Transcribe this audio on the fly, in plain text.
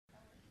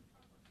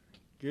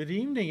Good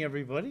evening,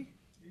 everybody.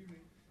 Evening.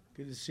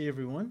 Good to see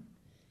everyone.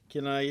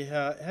 Can I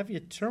have you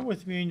turn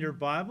with me in your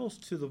Bibles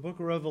to the book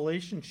of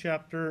Revelation,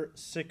 chapter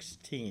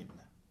 16.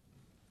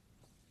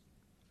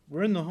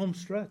 We're in the home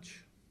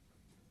stretch.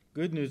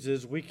 Good news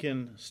is we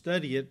can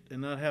study it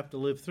and not have to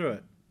live through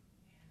it.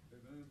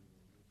 Amen.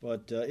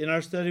 But in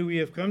our study, we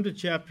have come to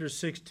chapter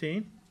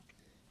 16.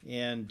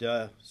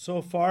 And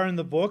so far in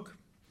the book,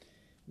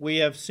 we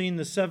have seen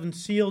the 7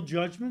 seal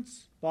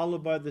judgments,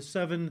 followed by the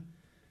 7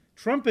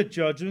 trumpet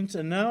judgments,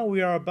 and now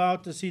we are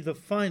about to see the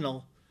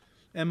final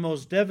and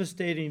most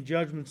devastating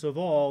judgments of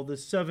all, the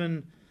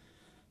 7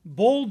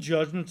 bowl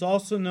judgments,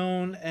 also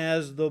known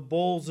as the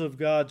bowls of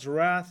God's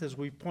wrath. As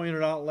we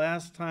pointed out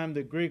last time,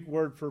 the Greek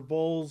word for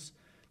bowls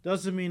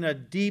doesn't mean a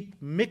deep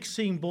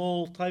mixing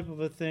bowl type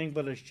of a thing,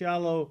 but a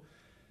shallow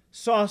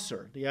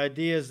saucer. The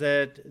idea is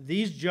that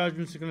these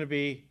judgments are going to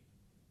be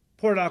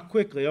poured out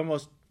quickly,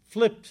 almost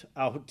flipped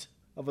out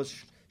of a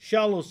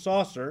shallow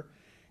saucer,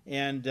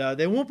 and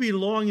they won't be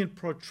long and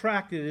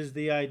protracted is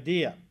the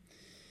idea.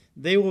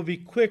 They will be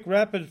quick,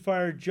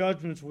 rapid-fire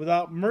judgments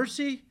without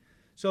mercy,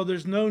 so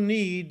there's no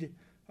need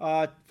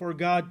for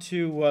God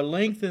to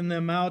lengthen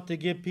them out to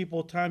give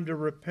people time to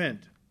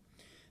repent.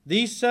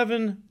 These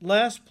 7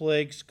 last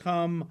plagues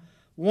come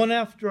one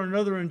after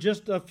another in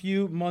just a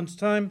few months'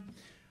 time,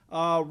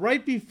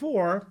 right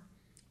before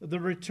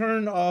the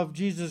return of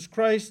Jesus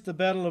Christ, the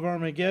Battle of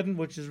Armageddon,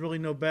 which is really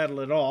no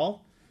battle at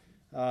all,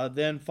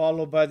 then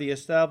followed by the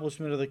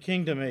establishment of the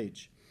Kingdom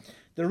Age.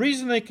 The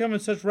reason they come in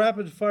such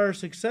rapid-fire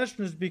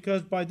succession is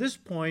because by this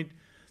point,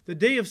 the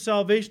day of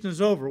salvation is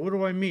over. What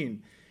do I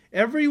mean?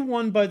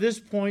 Everyone by this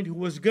point who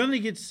was going to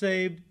get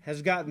saved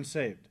has gotten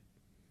saved.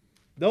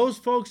 Those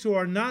folks who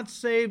are not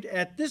saved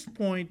at this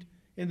point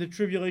in the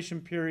tribulation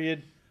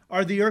period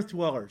are the earth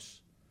dwellers,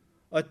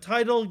 a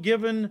title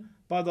given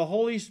by the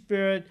Holy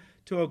Spirit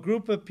to a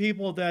group of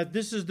people that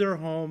this is their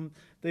home.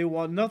 They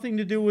want nothing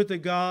to do with the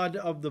God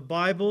of the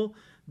Bible.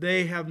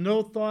 They have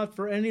no thought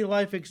for any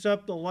life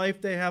except the life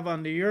they have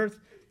on the earth.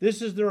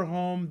 This is their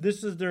home.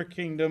 This is their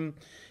kingdom.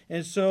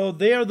 And so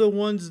they are the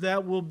ones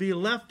that will be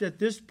left at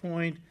this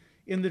point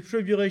in the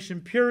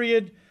tribulation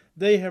period.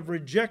 They have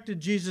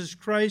rejected Jesus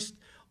Christ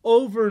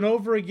over and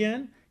over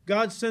again.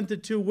 God sent the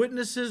 2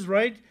 witnesses,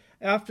 right,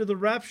 after the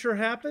rapture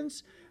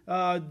happens.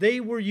 They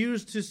were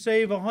used to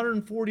save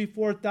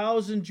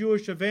 144,000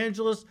 Jewish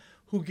evangelists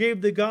who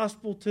gave the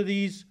gospel to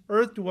these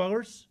earth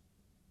dwellers.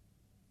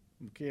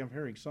 Okay, I'm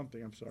hearing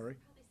something. I'm sorry.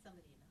 Probably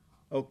somebody in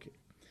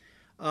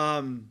the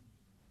hall. Okay.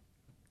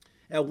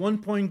 At one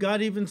point,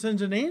 God even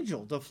sends an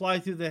angel to fly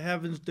through the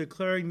heavens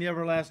declaring the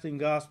everlasting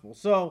gospel.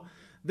 So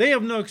they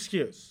have no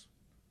excuse.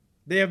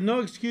 They have no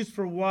excuse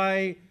for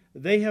why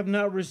they have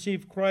not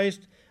received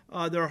Christ.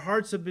 Their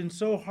hearts have been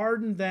so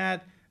hardened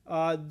that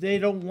they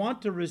don't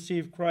want to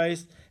receive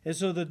Christ. And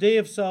so the day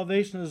of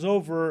salvation is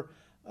over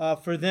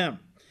for them.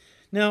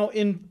 Now,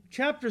 in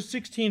chapter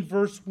 16,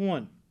 verse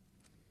 1,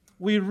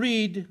 we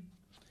read,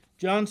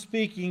 John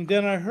speaking,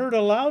 "Then I heard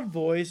a loud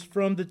voice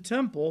from the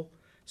temple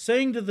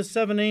saying to the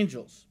 7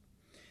 angels,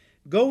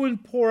 'Go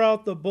and pour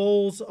out the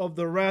bowls of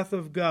the wrath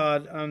of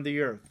God on the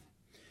earth.'"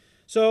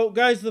 So,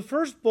 guys, the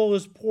first bowl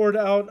is poured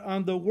out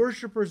on the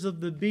worshipers of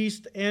the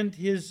beast and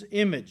his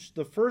image.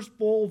 The first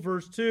bowl,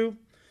 verse 2,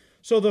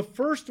 "So the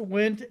first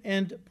went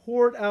and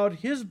poured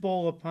out his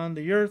bowl upon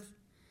the earth,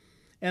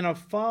 and a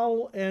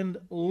foul and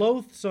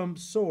loathsome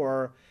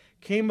sore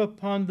came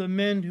upon the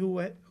men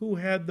who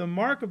had the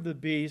mark of the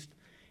beast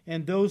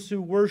and those who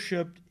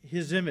worshipped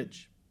his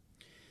image."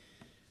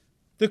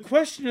 The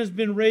question has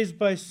been raised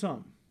by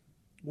some,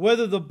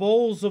 whether the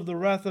bowls of the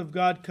wrath of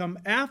God come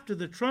after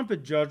the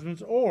trumpet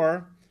judgments,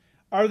 or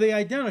are they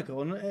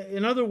identical?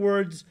 In other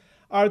words,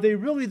 are they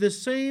really the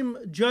same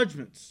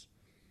judgments,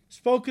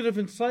 spoken of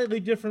in slightly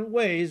different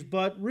ways,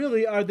 but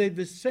really are they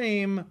the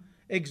same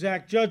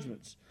exact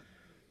judgments?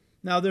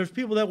 Now, there's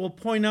people that will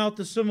point out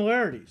the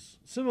similarities.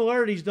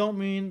 Similarities don't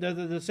mean that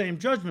they're the same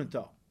judgment,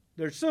 though.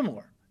 They're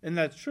similar, and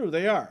that's true,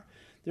 they are.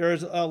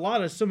 There's a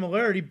lot of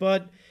similarity,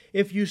 but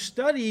if you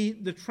study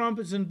the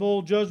trumpets and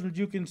bowl judgments,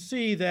 you can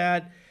see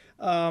that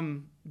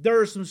there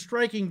are some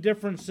striking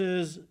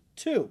differences,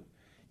 too,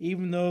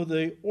 even though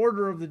the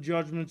order of the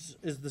judgments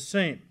is the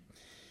same.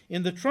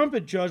 In the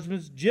trumpet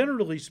judgments,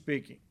 generally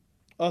speaking,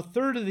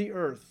 1/3 of the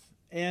earth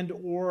and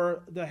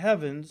or the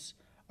heavens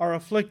are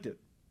afflicted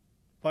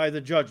by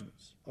the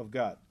judgments of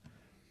God.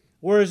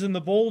 Whereas in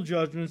the bowl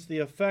judgments, the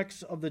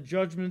effects of the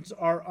judgments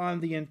are on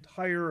the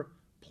entire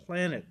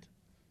planet,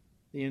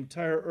 the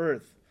entire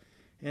earth.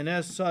 And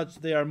as such,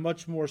 they are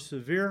much more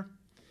severe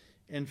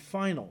and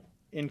final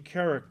in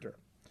character.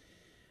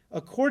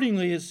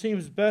 Accordingly, it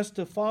seems best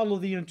to follow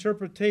the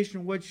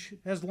interpretation which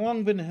has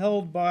long been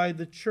held by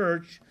the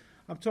church.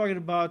 I'm talking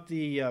about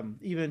the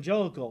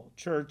evangelical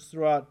church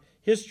throughout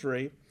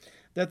history,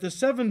 that the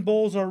 7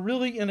 bowls are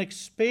really an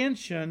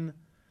expansion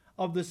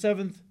of the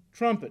 7th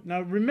trumpet.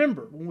 Now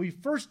remember, when we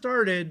first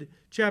started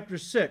chapter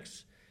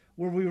 6,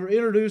 where we were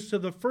introduced to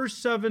the first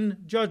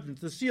 7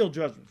 judgments, the seal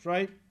judgments,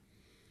 right?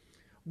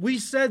 We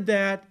said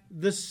that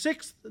the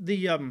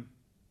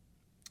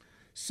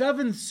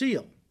seventh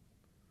seal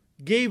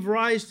gave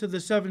rise to the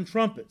seven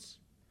trumpets.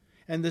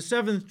 And the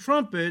seventh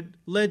trumpet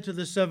led to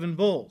the seven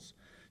bowls.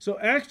 So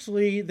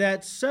actually,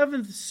 that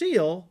seventh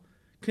seal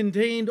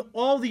contained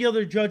all the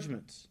other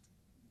judgments.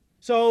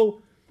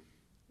 So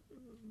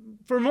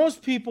for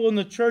most people in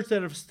the church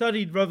that have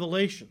studied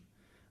Revelation,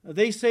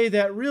 they say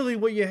that really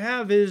what you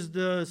have is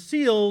the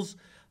seals.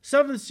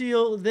 Seventh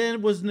seal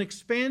then was an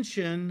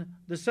expansion.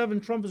 The seven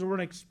trumpets were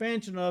an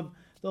expansion of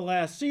the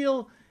last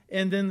seal,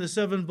 and then the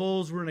seven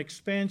bowls were an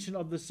expansion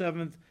of the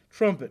seventh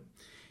trumpet.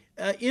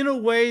 In a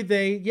way,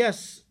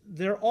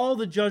 they're all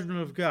the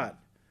judgment of God,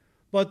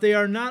 but they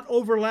are not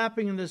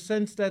overlapping in the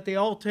sense that they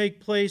all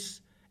take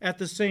place at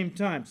the same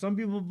time. Some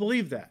people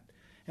believe that,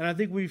 and I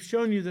think we've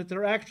shown you that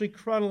they're actually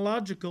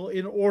chronological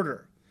in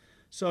order.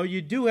 So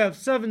you do have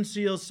seven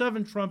seals,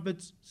 seven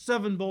trumpets,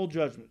 seven bowl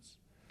judgments,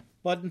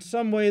 but in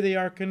some way they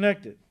are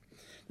connected.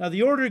 Now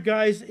the order,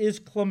 guys, is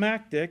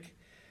climactic.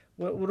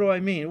 What do I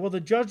mean? Well, the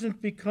judgments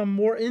become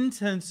more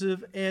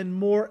intensive and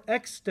more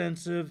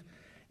extensive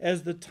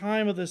as the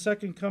time of the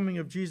second coming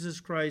of Jesus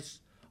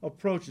Christ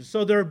approaches.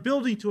 So they're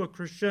building to a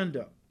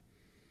crescendo.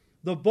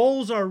 The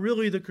bowls are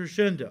really the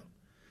crescendo.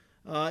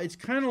 It's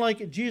kind of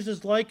like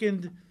Jesus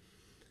likened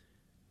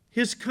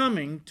his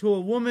coming to a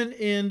woman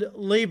in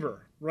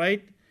labor,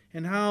 right?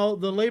 And how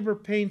the labor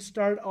pains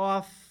start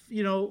off,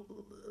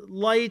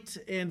 light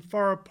and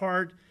far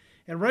apart.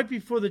 And right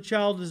before the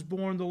child is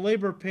born, the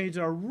labor pains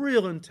are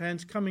real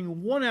intense,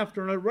 coming one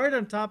after another, right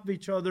on top of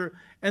each other,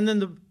 and then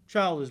the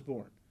child is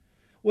born.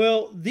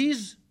 Well,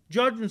 these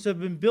judgments have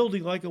been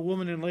building like a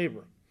woman in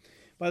labor.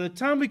 By the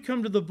time we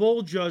come to the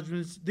bowl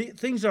judgments,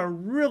 things are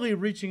really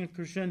reaching a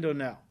crescendo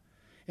now.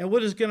 And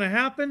what is going to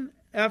happen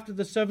after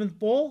the seventh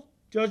bowl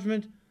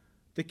judgment?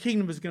 The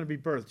kingdom is going to be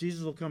birthed.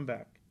 Jesus will come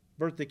back,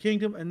 birth the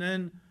kingdom, and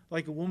then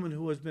like a woman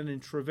who has been in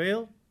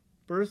travail,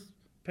 birth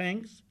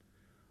pangs,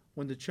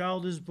 when the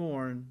child is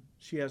born,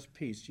 she has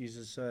peace,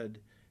 Jesus said,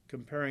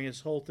 comparing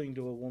his whole thing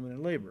to a woman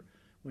in labor.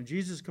 When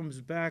Jesus comes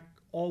back,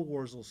 all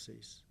wars will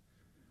cease.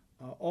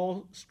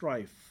 All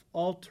strife,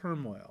 all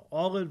turmoil,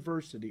 all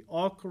adversity,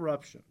 all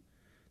corruption.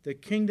 The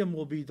kingdom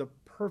will be the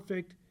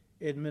perfect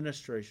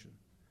administration,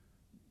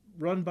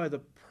 run by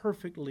the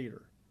perfect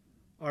leader,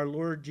 our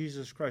Lord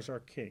Jesus Christ, our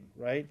King,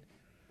 right?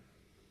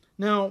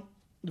 Now,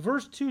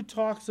 verse 2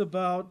 talks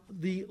about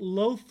the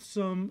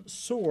loathsome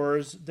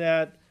sores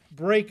that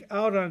break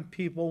out on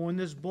people when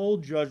this bowl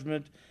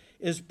judgment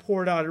is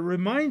poured out. It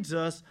reminds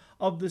us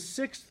of the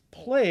sixth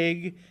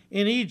plague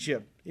in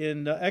Egypt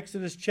in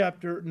Exodus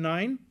chapter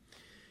 9.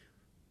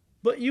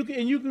 But you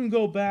can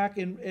go back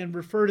and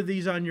refer to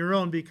these on your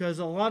own, because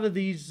a lot of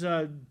these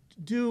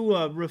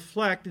do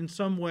reflect in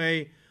some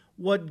way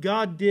what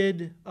God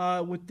did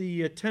with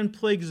the 10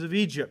 plagues of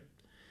Egypt.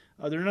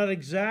 They're not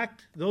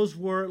exact. Those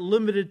were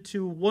limited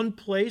to one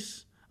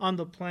place on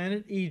the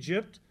planet,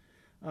 Egypt.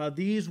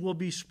 These will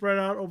be spread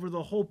out over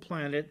the whole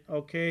planet,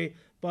 okay?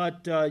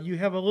 But you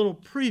have a little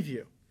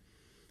preview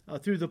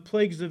through the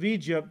plagues of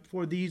Egypt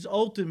for these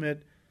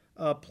ultimate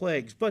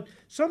plagues. But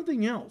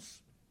something else.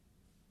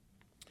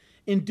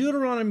 In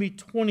Deuteronomy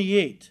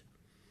 28,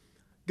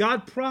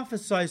 God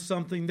prophesies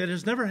something that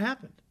has never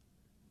happened.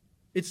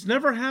 It's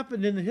never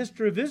happened in the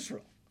history of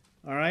Israel,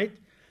 all right?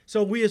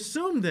 So we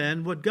assume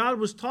then what God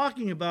was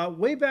talking about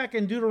way back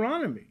in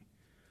Deuteronomy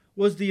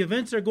was the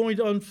events that are going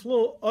to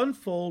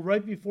unfold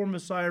right before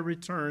Messiah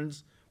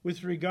returns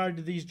with regard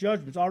to these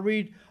judgments. I'll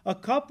read a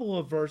couple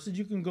of verses.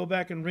 You can go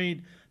back and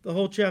read the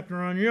whole chapter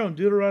on your own.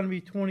 Deuteronomy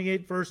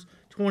 28, verse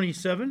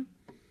 27.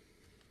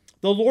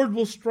 The Lord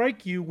will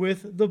strike you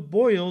with the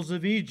boils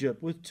of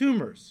Egypt, with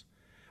tumors,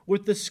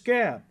 with the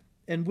scab,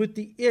 and with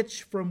the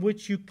itch from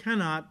which you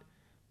cannot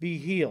be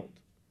healed.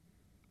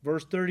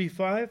 Verse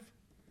 35.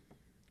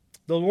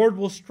 The Lord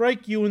will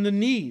strike you in the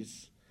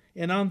knees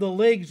and on the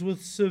legs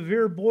with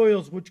severe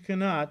boils which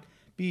cannot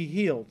be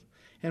healed,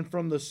 and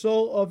from the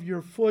sole of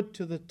your foot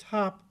to the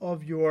top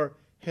of your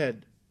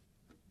head.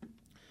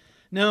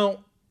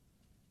 Now,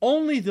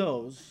 only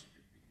those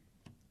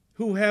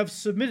who have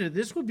submitted,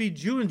 this would be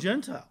Jew and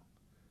Gentile.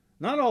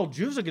 Not all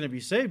Jews are going to be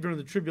saved during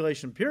the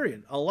tribulation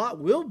period. A lot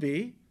will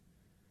be,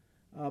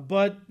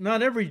 but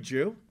not every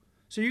Jew.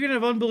 So you're going to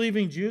have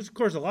unbelieving Jews, of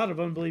course, a lot of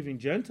unbelieving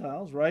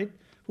Gentiles, right,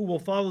 who will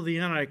follow the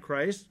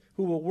Antichrist,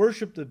 who will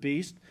worship the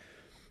beast.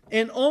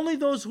 And only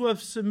those who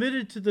have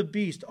submitted to the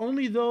beast,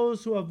 only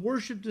those who have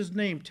worshipped his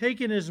name,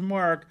 taken his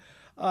mark,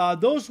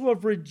 those who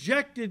have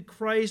rejected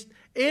Christ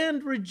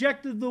and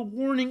rejected the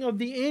warning of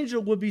the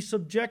angel will be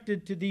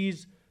subjected to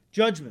these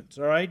judgments,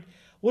 all right?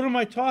 What am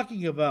I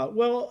talking about?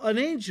 Well, an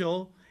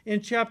angel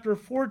in chapter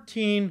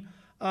 14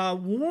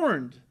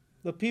 warned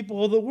the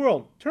people of the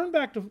world. Turn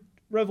back to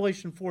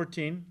Revelation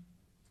 14.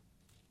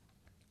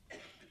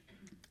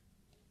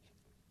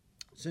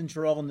 Since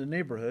you're all in the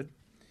neighborhood.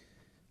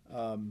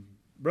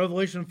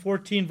 Revelation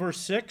 14, verse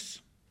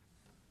 6.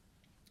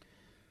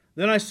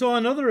 Then I saw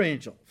another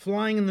angel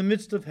flying in the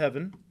midst of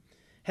heaven,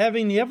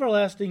 having the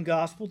everlasting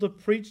gospel to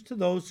preach to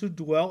those who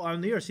dwell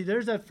on the earth. See,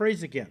 there's that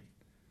phrase again.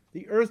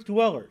 The earth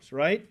dwellers,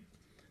 right?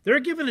 They're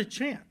given a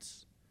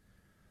chance.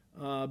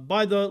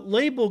 By the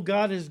label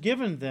God has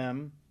given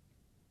them,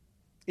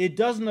 it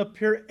doesn't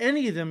appear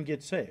any of them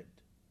get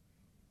saved.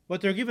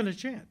 But they're given a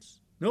chance.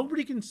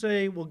 Nobody can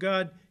say, well,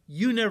 God,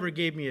 you never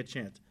gave me a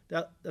chance.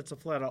 That's a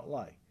flat-out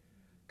lie.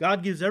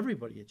 God gives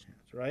everybody a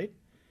chance, right?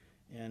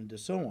 And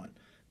so on.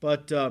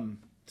 But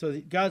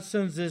so God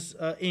sends this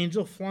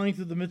angel flying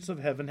through the midst of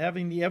heaven,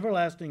 having the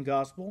everlasting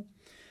gospel,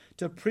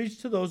 to preach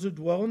to those who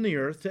dwell on the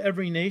earth, to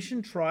every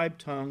nation, tribe,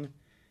 tongue,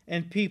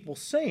 and people,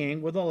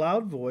 saying with a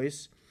loud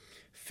voice,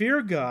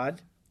 fear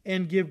God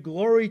and give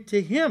glory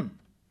to him.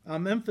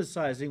 I'm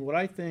emphasizing what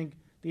I think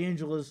the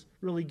angel is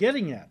really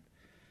getting at.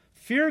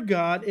 Fear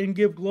God and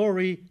give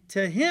glory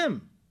to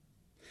him.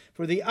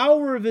 For the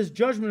hour of his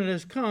judgment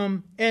has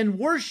come, and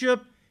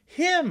worship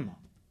him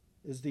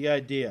is the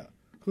idea,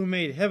 who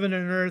made heaven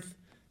and earth,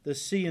 the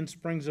sea and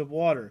springs of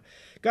water.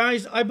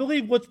 Guys, I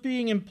believe what's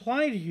being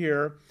implied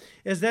here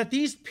is that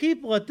these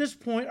people at this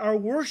point are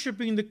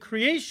worshiping the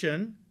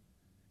creation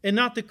and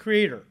not the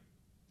Creator.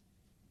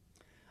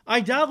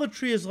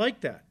 Idolatry is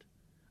like that.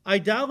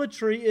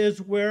 Idolatry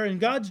is where, and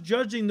God's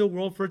judging the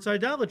world for its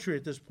idolatry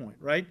at this point,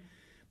 right?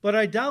 But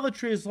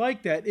idolatry is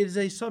like that. It is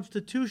a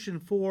substitution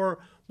for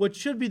what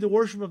should be the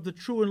worship of the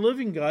true and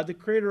living God, the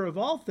Creator of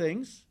all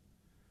things.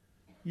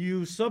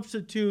 You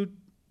substitute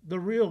the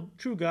real,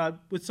 true God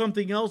with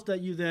something else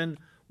that you then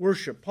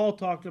worship. Paul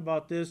talked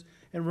about this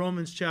in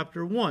Romans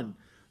chapter 1,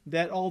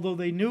 that although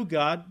they knew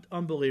God,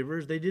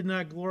 unbelievers, they did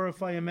not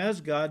glorify him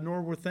as God,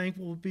 nor were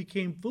thankful, but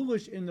became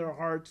foolish in their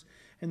hearts,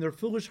 and their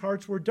foolish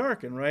hearts were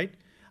darkened, right?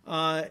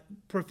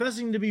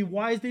 Professing to be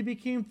wise, they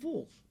became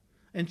fools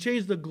and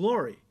changed the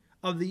glory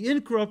of the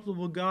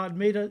incorruptible God,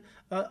 made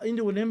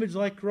into an image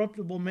like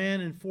corruptible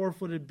man and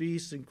four-footed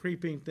beasts and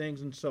creeping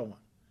things and so on.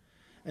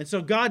 And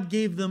so God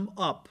gave them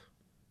up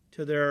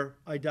to their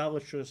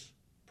idolatrous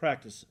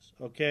practices,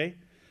 okay?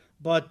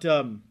 But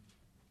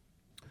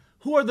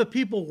who are the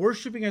people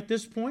worshiping at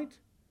this point?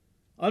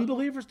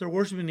 Unbelievers. They're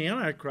worshiping the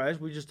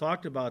Antichrist. We just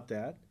talked about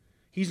that.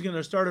 He's going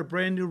to start a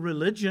brand new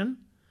religion.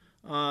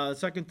 2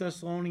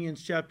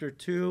 Thessalonians chapter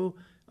 2,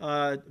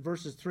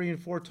 verses 3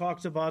 and 4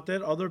 talks about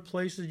that. Other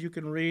places you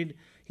can read.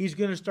 He's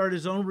going to start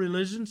his own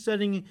religion,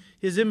 setting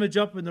his image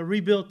up in the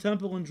rebuilt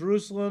temple in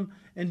Jerusalem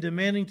and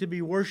demanding to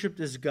be worshipped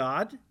as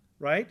God,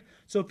 right?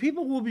 So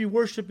people will be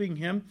worshiping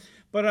him.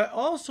 But I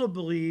also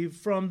believe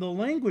from the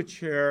language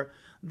here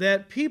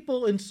that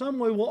people in some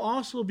way will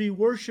also be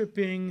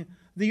worshiping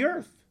the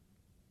earth.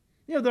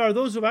 You know, there are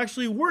those who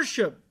actually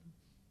worship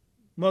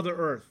Mother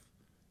Earth.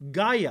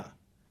 Gaia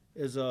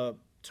is a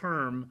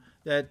term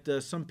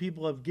that some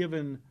people have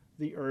given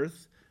the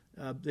earth.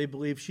 They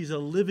believe she's a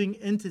living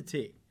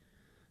entity.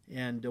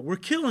 And we're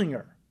killing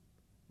her,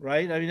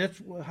 right? I mean,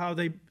 that's how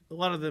a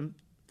lot of them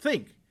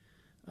think.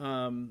 I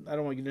don't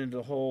want to get into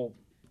the whole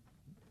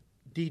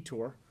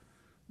detour.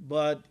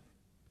 But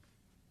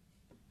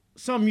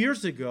some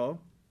years ago,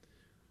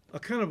 a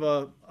kind of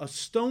a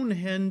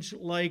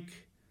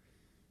Stonehenge-like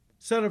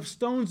set of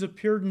stones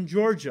appeared in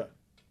Georgia.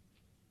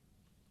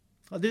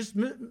 This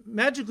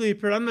magically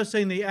appeared. I'm not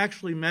saying they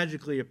actually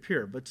magically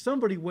appear, but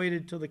somebody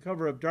waited till the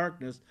cover of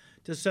darkness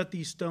to set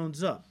these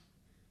stones up.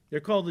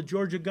 They're called the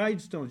Georgia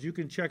Guidestones. You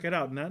can check it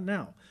out. Not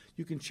now.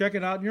 You can check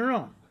it out on your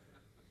own.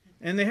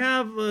 And they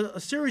have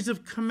a series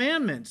of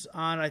commandments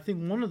on, I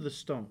think, one of the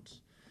stones.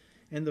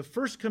 And the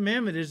first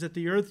commandment is that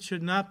the earth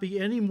should not be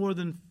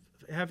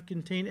have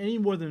contained any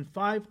more than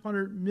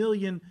 500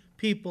 million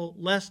people,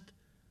 lest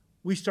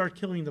we start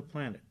killing the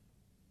planet.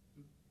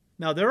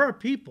 Now, there are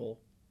people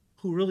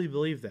who really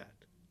believe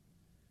that.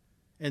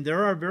 And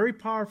there are very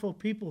powerful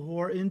people who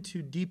are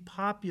into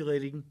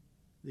depopulating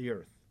the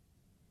earth.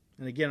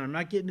 And again, I'm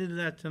not getting into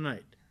that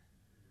tonight.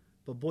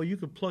 But boy, you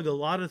could plug a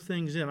lot of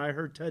things in. I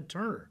heard Ted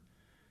Turner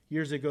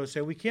years ago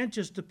say, we can't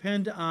just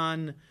depend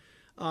on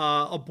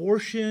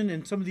abortion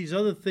and some of these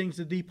other things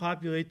to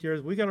depopulate the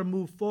earth. We got to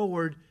move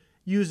forward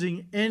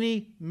using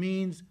any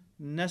means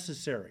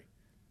necessary.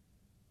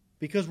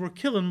 Because we're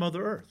killing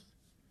Mother Earth.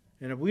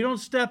 And if we don't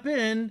step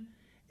in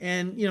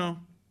and,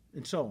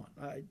 and so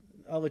on.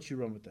 I'll let you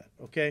run with that,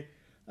 okay?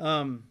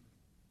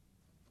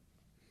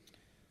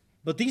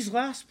 But these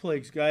last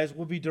plagues, guys,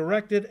 will be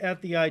directed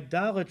at the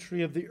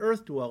idolatry of the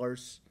earth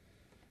dwellers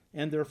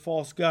and their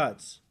false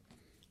gods.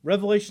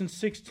 Revelation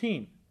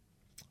 16,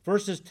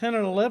 verses 10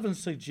 and 11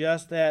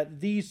 suggest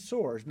that these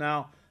sores,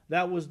 now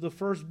that was the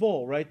first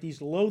bowl, right?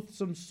 These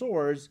loathsome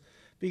sores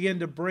begin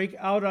to break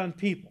out on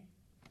people.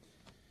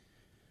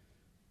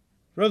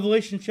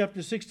 Revelation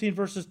chapter 16,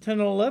 verses 10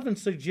 and 11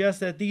 suggest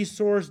that these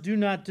sores do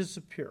not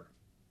disappear.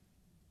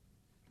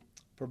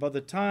 For by the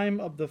time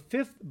of the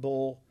fifth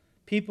bowl,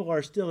 people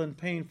are still in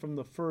pain from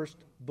the first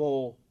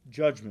bowl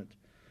judgment.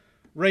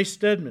 Ray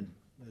Stedman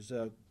is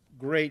a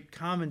great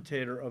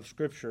commentator of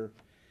Scripture.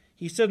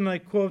 He said, and I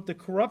quote, the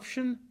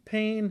corruption,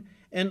 pain,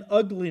 and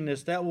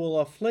ugliness that will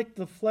afflict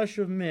the flesh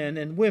of men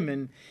and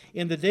women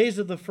in the days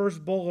of the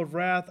first bowl of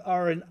wrath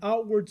are an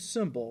outward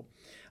symbol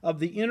of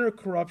the inner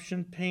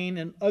corruption, pain,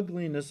 and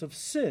ugliness of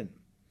sin.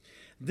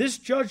 This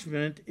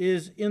judgment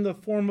is in the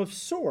form of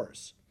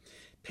sores,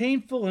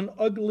 painful and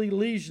ugly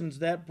lesions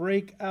that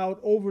break out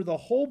over the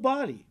whole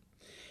body.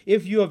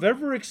 If you have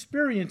ever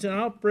experienced an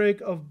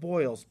outbreak of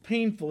boils,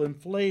 painful,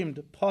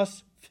 inflamed,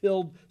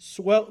 pus-filled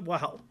swell,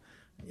 wow,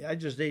 I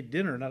just ate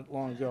dinner not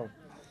long ago.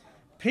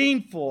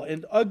 Painful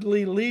and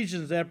ugly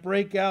lesions that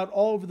break out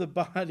all over the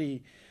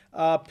body,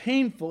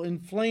 painful,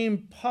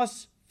 inflamed,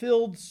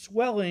 pus-filled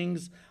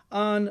swellings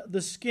on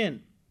the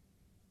skin.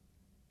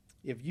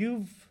 If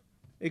you've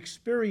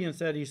experienced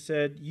that, he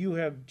said, you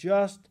have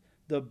just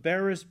the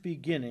barest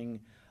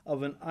beginning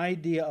of an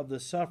idea of the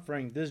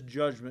suffering this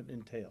judgment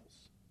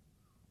entails.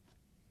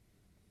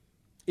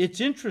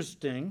 It's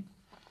interesting,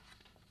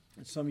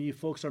 and some of you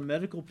folks are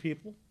medical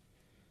people,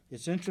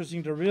 it's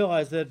interesting to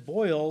realize that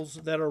boils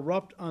that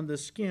erupt on the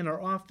skin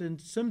are often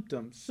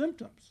symptoms.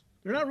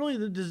 They're not really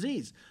the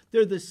disease.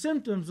 They're the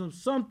symptoms of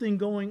something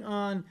going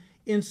on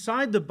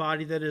inside the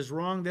body that is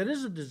wrong, that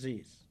is a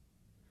disease.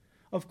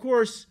 Of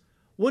course,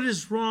 what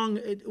is wrong?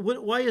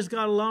 Why is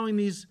God allowing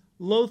these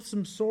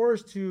loathsome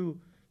sores to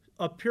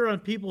appear on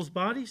people's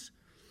bodies?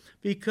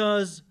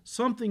 Because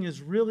something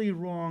is really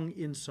wrong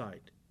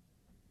inside.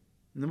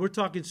 And we're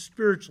talking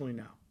spiritually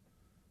now.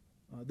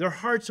 Their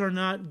hearts are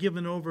not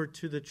given over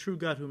to the true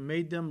God who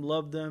made them,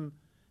 loved them,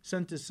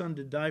 sent his Son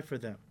to die for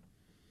them.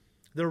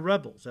 They're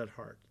rebels at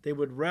heart. They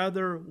would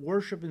rather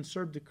worship and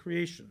serve the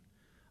creation,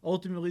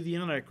 ultimately the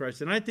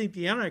Antichrist. And I think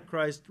the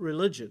Antichrist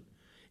religion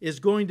is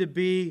going to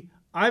be,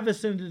 I've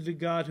ascended to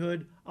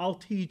godhood, I'll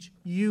teach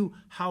you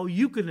how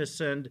you can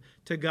ascend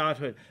to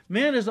godhood.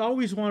 Man has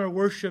always wanted to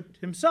worship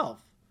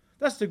himself.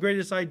 That's the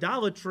greatest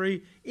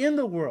idolatry in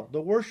the world,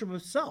 the worship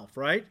of self,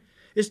 right?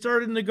 It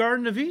started in the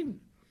Garden of Eden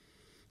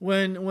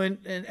when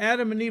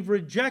Adam and Eve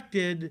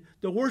rejected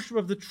the worship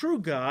of the true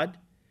God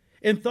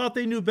and thought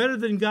they knew better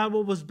than God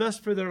what was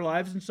best for their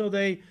lives. And so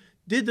they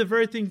did the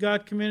very thing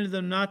God commanded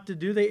them not to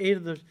do. They ate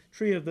of the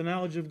tree of the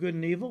knowledge of good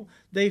and evil.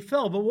 They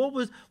fell. But what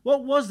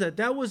was that?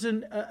 That was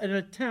an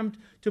attempt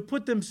to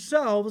put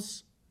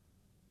themselves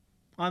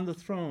on the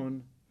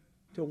throne,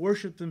 to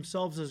worship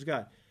themselves as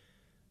God.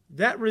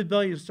 That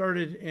rebellion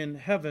started in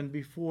heaven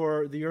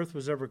before the earth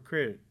was ever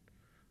created.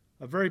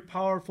 A very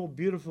powerful,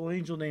 beautiful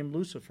angel named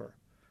Lucifer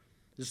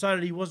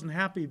decided he wasn't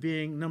happy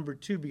being number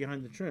 2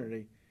 behind the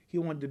Trinity. He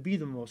wanted to be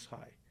the Most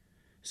High.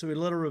 So he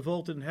led a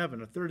revolt in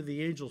heaven. A third of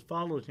the angels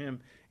followed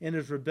him in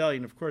his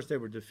rebellion. Of course, they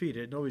were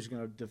defeated. Nobody's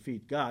going to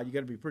defeat God. You've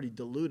got to be pretty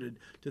deluded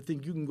to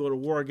think you can go to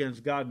war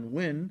against God and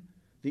win,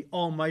 the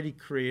almighty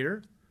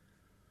creator.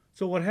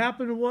 So what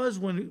happened was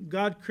when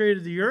God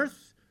created the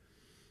earth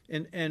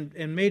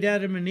and made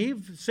Adam and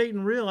Eve,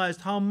 Satan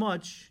realized how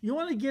much you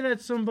want to get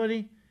at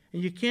somebody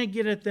and you can't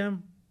get at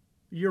them.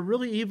 You're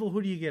really evil.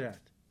 Who do you get at?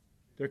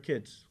 Their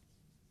kids.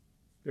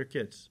 Their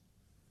kids.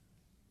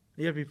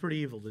 You have to be pretty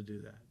evil to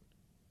do that.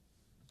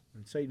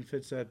 And Satan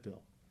fits that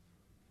bill.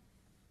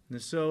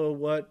 And so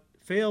what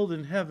failed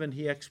in heaven,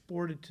 he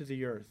exported to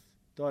the earth.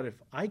 Thought,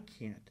 if I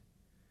can't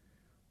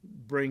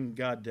bring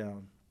God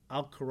down,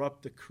 I'll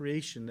corrupt the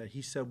creation that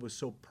he said was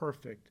so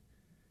perfect,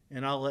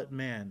 and I'll let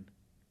man,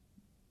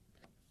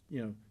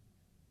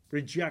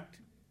 reject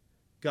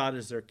God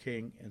as their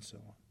king, and so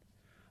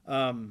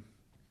on.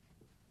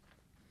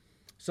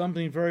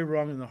 Something very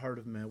wrong in the heart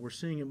of man. We're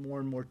seeing it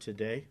more and more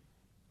today.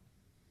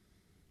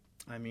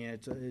 I mean,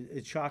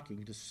 it's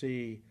shocking to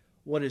see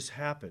what has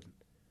happened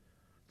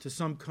to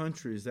some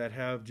countries that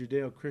have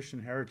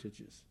Judeo-Christian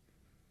heritages.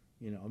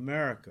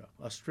 America,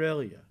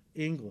 Australia,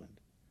 England.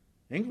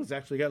 England's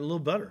actually got a little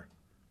better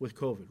with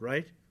COVID,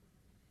 right?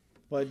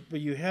 But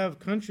you have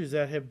countries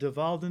that have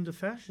devolved into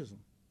fascism.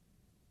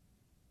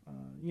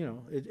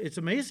 It's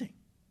amazing.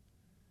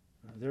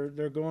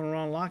 They're going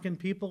around locking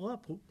people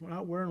up,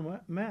 not wearing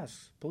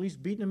masks, police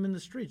beating them in the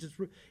streets.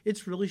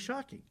 It's really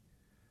shocking.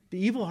 The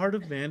evil heart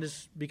of man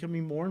is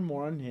becoming more and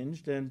more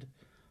unhinged and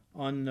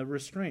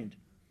unrestrained.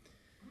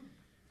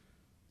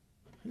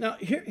 Now,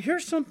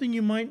 here's something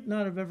you might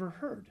not have ever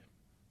heard.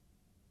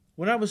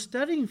 When I was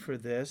studying for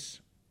this,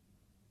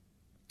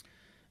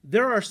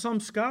 there are some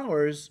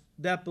scholars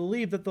that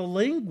believe that the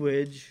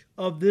language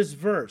of this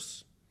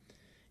verse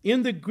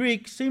in the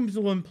Greek seems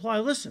to imply,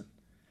 listen,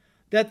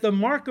 that the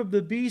mark of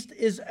the beast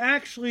is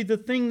actually the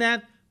thing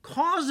that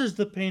causes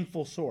the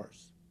painful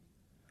sores.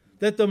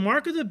 That the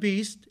mark of the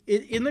beast,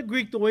 in the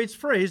Greek, the way it's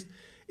phrased,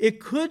 it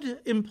could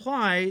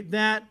imply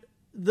that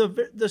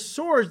the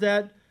sores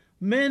that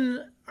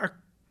men are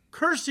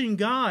cursing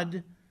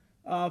God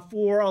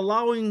for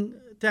allowing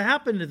to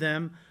happen to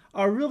them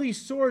are really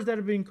sores that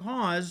are being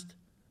caused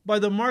by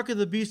the mark of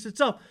the beast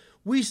itself.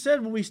 We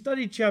said when we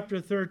studied chapter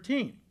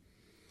 13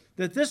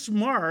 that this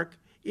mark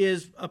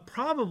is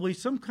probably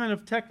some kind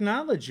of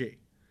technology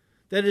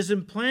that is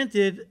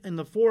implanted in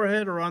the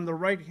forehead or on the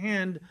right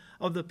hand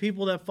of the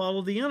people that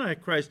follow the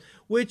Antichrist,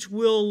 which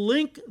will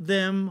link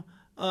them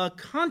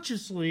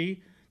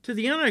consciously to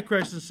the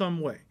Antichrist in some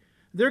way.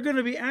 They're going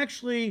to be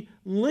actually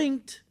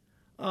linked,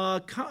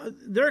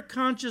 their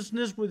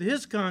consciousness with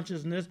his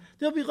consciousness.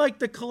 They'll be like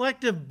the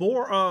collective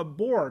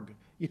Borg,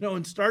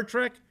 in Star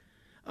Trek,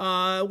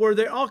 where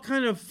they all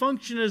kind of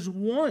function as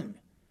one,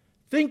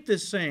 think the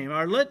same,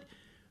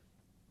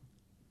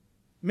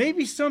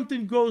 maybe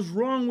something goes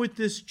wrong with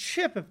this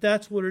chip, if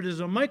that's what it is,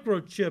 a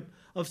microchip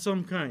of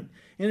some kind.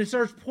 And it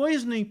starts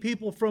poisoning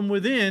people from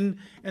within,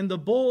 and the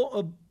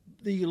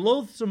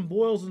loathsome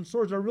boils and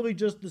sores are really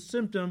just the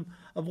symptom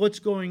of what's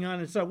going on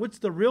inside. What's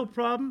the real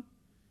problem?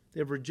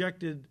 They've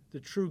rejected the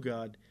true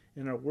God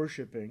and are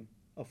worshiping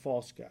a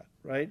false god,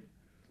 right?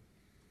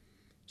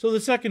 So the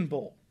second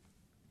bowl,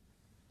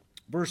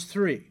 verse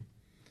 3.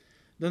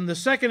 Then the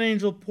second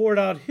angel poured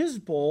out his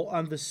bowl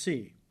on the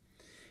sea,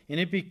 and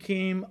it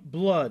became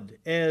blood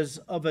as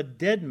of a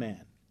dead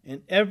man,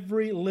 and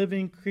every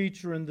living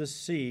creature in the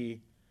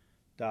sea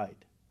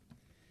died.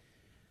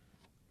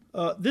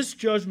 This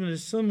judgment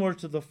is similar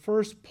to the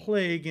first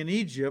plague in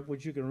Egypt,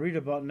 which you can read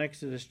about in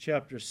Exodus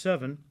chapter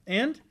 7,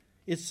 and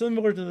it's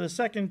similar to the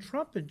second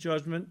trumpet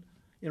judgment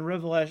in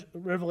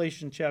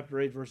Revelation chapter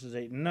 8, verses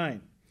 8 and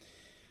 9.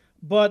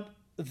 But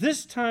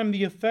this time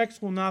the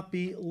effects will not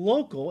be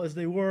local as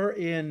they were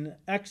in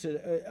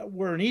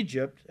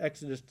Egypt,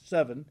 Exodus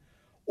 7,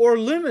 or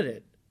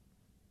limited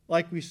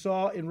like we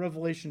saw in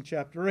Revelation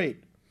chapter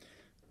 8.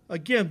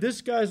 Again,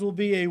 this, guys, will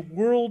be a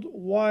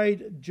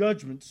worldwide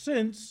judgment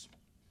since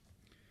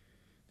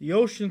the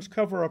oceans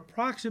cover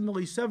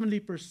approximately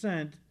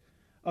 70%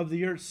 of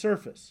the earth's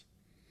surface.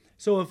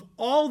 So if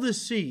all the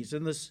seas,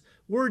 and this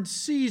word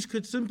seas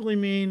could simply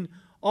mean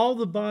all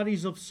the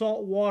bodies of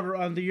salt water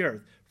on the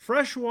earth.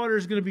 Fresh water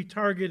is going to be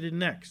targeted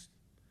next.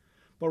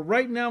 But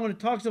right now when it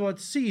talks about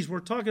seas, we're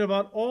talking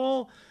about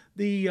all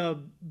the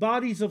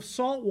bodies of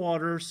salt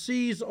water,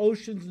 seas,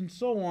 oceans, and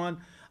so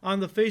on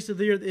the face of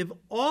the earth. If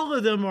all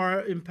of them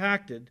are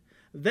impacted,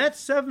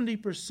 that's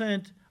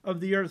 70% of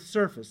the earth's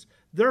surface.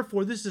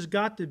 Therefore, this has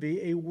got to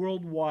be a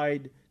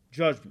worldwide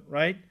judgment,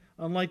 right?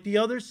 Unlike the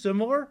others,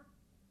 similar,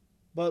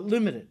 but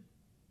limited.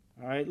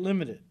 All right,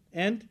 limited.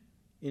 And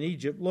in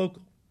Egypt,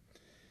 local.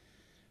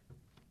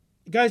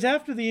 Guys,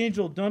 after the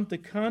angel dumped the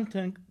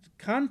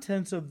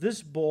contents of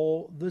this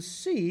bowl, the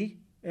sea,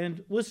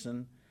 and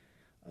listen,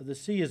 the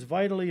sea is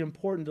vitally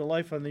important to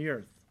life on the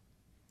earth.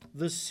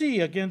 The sea,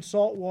 again,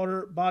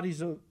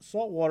 bodies of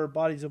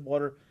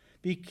water,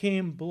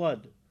 became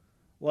blood,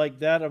 like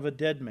that of a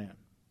dead man.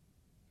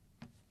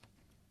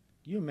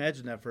 You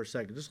imagine that for a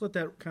second. Just let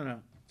that kind of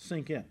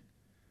sink in.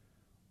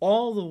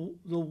 All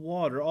the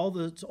water, all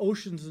the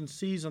oceans and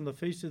seas on the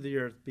face of the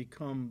earth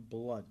become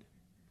blood.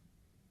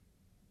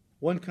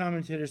 One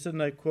commentator said,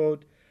 and I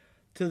quote,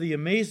 "To the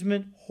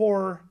amazement,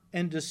 horror,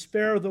 and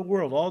despair of the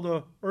world," all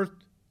the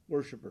earth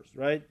worshipers,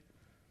 right?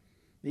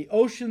 "The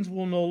oceans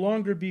will no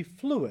longer be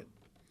fluid,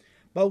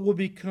 but will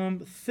become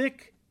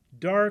thick,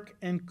 dark,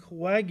 and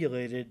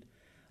coagulated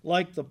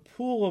like the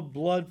pool of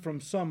blood from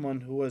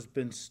someone who has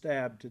been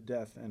stabbed to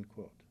death," end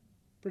quote.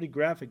 Pretty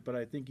graphic, but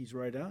I think he's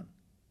right on.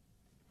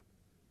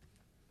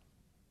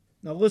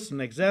 Now listen,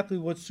 exactly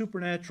what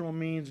supernatural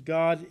means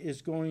God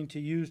is going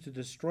to use to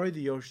destroy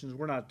the oceans,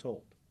 we're not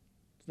told.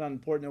 It's not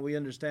important that we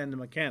understand the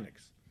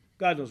mechanics.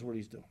 God knows what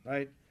he's doing,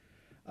 right?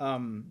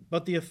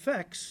 But the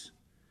effects,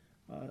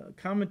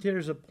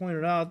 commentators have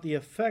pointed out, the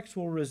effects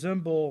will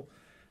resemble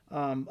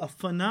a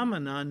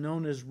phenomenon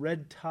known as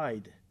red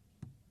tide.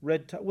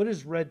 Red tide. What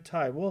is red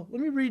tide? Well,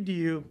 let me read to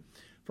you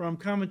from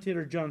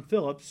commentator John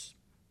Phillips,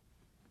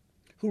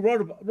 who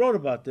wrote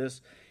about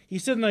this. He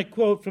said, and I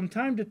quote, "From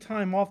time to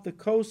time off the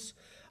coasts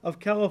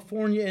of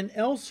California and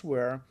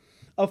elsewhere,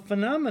 a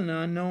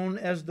phenomenon known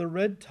as the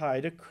red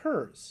tide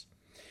occurs.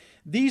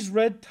 These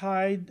red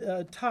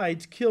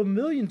tides kill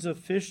millions of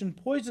fish and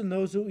poison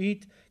those who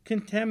eat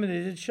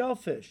contaminated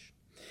shellfish.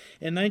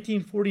 In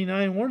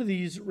 1949, one of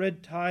these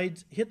red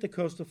tides hit the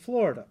coast of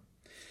Florida.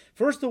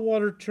 First, the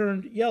water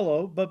turned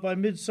yellow, but by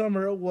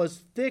midsummer it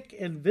was thick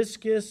and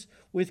viscous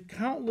with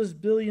countless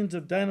billions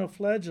of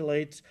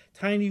dinoflagellates,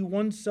 tiny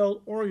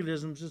one-celled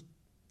organisms just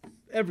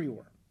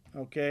everywhere,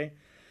 okay?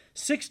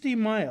 60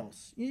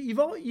 miles.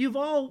 You've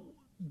all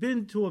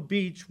been to a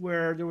beach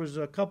where there was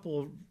a couple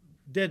of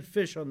dead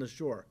fish on the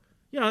shore.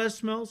 You know how that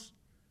smells?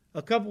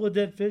 A couple of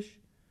dead fish.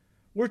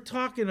 We're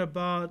talking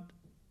about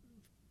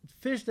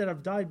fish that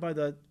have died by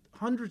the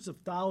hundreds of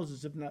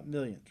thousands, if not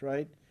millions,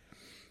 right?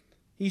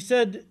 He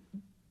said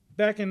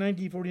back in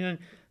 1949,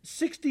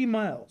 60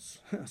 miles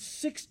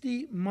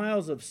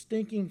of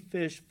stinking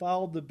fish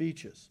fouled the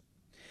beaches.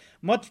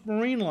 Much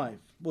marine life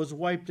was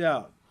wiped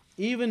out.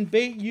 Even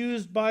bait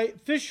used by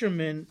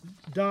fishermen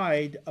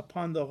died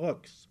upon the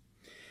hooks.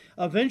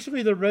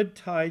 Eventually, the red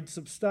tide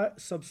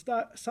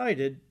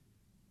subsided,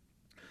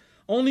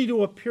 only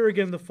to appear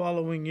again the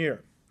following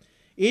year.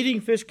 Eating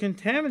fish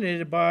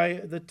contaminated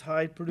by the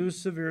tide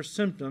produced severe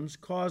symptoms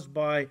caused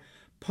by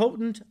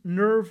potent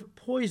nerve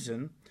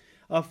poison,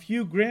 a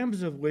few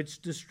grams of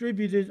which,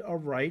 distributed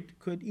aright,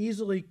 could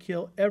easily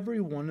kill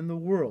everyone in the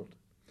world.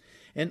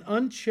 An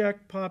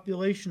unchecked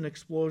population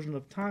explosion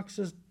of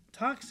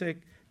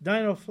toxic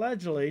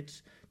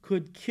dinoflagellates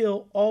could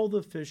kill all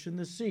the fish in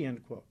the sea,"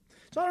 end quote.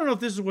 So I don't know if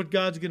this is what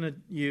God's going to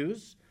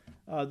use,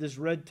 this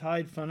red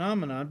tide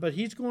phenomenon, but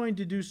he's going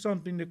to do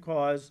something to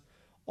cause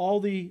all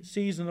the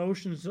seas and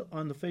oceans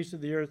on the face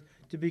of the earth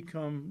to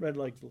become red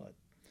like blood.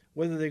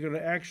 Whether they're going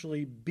to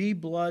actually be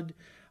blood,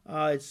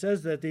 it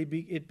says that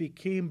it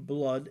became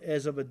blood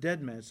as of a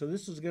dead man. So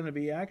this is going to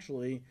be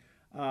actually,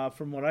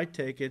 from what I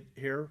take it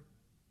here,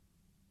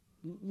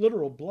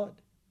 literal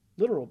blood.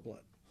 Literal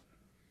blood.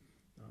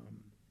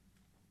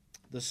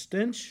 The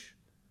stench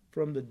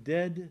from the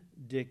dead,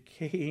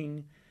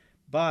 decaying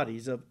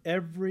bodies of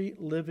every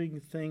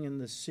living thing in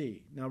the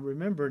sea. Now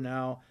remember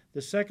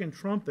the second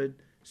trumpet,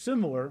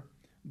 similar,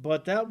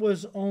 but that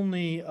was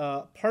only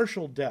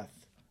partial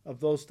death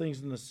of those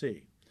things in the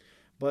sea.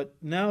 But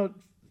now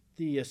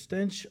the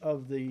stench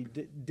of the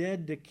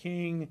dead,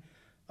 decaying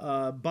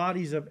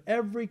bodies of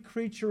every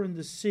creature in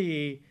the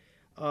sea,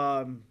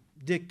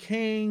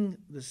 decaying,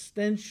 the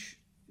stench,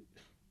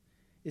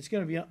 it's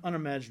going to be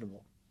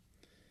unimaginable.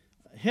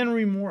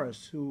 Henry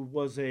Morris, who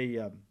was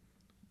a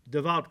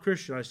devout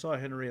Christian, I saw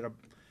Henry at a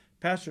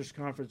pastor's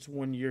conference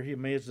one year. He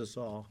amazed us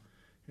all.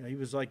 He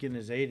was like in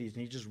his 80s,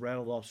 and he just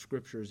rattled off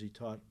scriptures he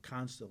taught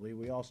constantly.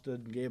 We all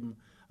stood and gave him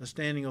a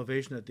standing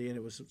ovation at the end.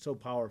 It was so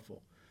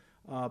powerful.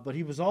 But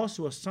he was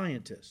also a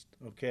scientist,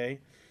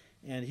 okay?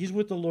 And he's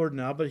with the Lord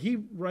now, but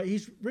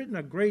he's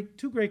written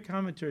two great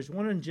commentaries,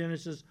 one on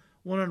Genesis,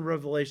 one on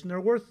Revelation.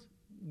 They're worth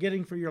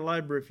getting for your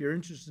library if you're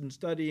interested in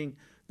studying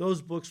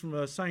those books from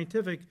a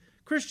scientific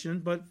Christian,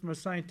 but from a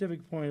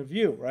scientific point of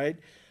view, right?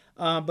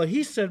 But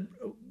he said,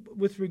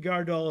 with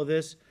regard to all of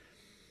this,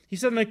 he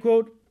said, and I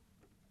quote,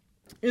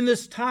 "In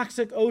this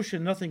toxic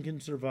ocean, nothing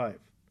can survive.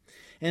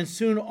 And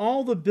soon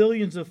all the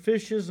billions of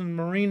fishes and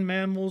marine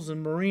mammals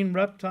and marine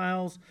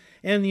reptiles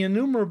and the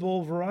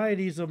innumerable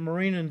varieties of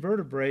marine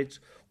invertebrates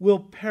will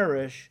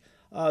perish,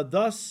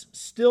 thus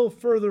still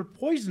further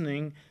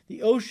poisoning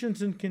the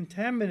oceans and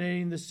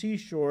contaminating the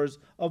seashores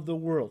of the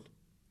world.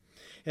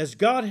 As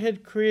God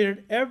had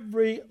created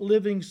every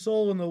living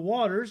soul in the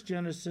waters,"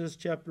 Genesis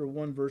chapter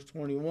 1, verse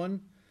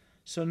 21,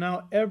 "so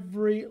now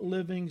every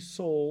living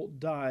soul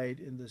died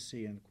in the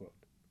sea," end quote.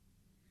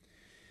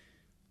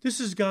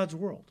 This is God's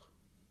world.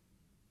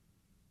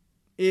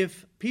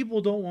 If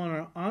people don't want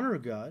to honor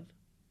God,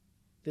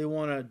 they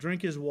want to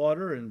drink his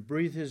water and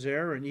breathe his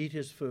air and eat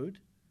his food,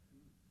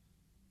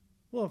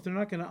 well, if they're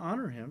not going to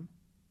honor him,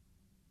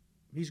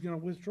 he's going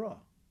to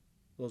withdraw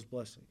those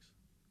blessings.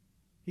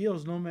 He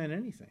owes no man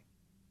anything.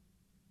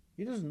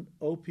 He doesn't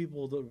owe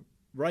people the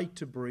right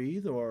to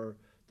breathe or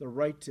the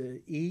right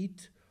to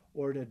eat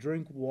or to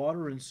drink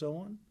water and so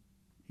on.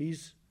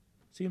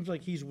 Seems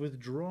like he's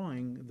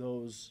withdrawing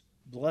those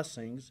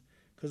blessings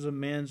because of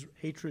man's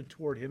hatred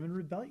toward him and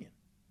rebellion.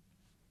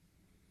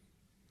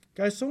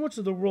 Guys, so much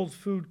of the world's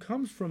food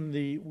comes from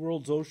the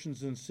world's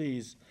oceans and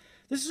seas.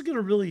 This is going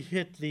to really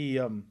hit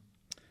the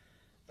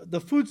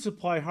food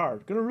supply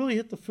hard. Going to really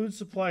hit the food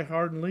supply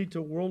hard and lead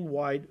to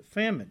worldwide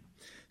famine.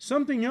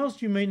 Something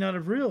else you may not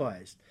have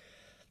realized.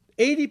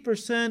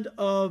 80%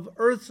 of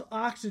Earth's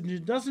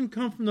oxygen doesn't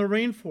come from the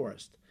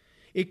rainforest.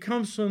 It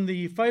comes from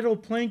the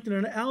phytoplankton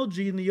and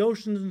algae in the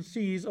oceans and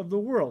seas of the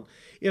world.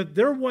 If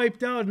they're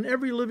wiped out and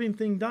every living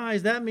thing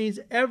dies, that means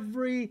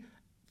every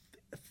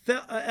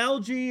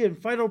algae and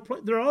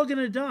phytoplankton, they're all going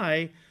to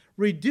die,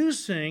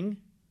 reducing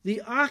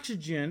the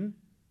oxygen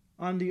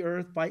on the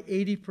earth by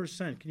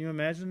 80%. Can you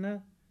imagine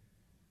that?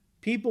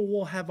 People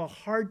will have a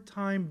hard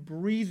time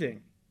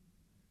breathing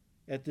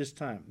at this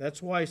time.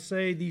 That's why I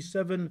say these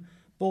 7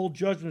 bowl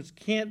judgments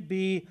can't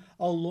be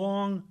a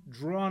long,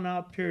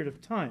 drawn-out period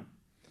of time.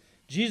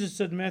 Jesus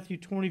said in Matthew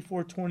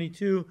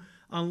 24:22,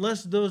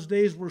 "Unless those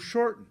days were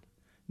shortened,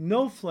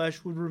 no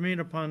flesh would remain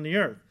upon the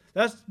earth."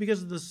 That's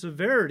because of the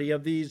severity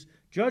of these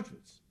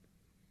judgments.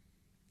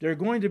 They're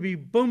going to be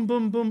boom,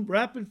 boom, boom,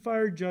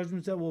 rapid-fire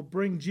judgments that will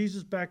bring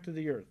Jesus back to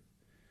the earth.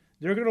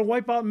 They're going to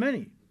wipe out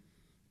many.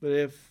 But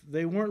if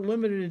they weren't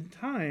limited in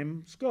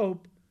time,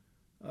 scope,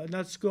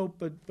 not scope,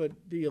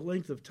 but the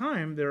length of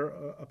time they're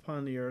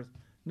upon the earth,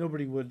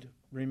 nobody would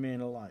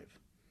remain alive.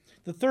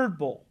 The third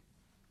bowl,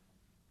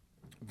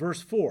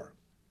 verse 4.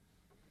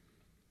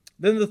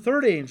 "Then the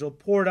third angel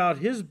poured out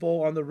his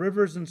bowl on the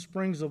rivers and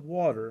springs of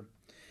water,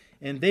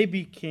 and they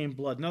became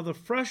blood." Now the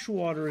fresh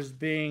water is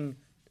being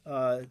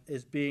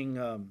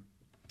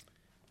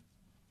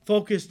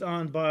focused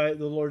on by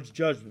the Lord's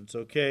judgments,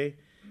 okay?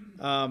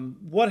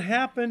 What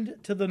happened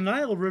to the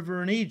Nile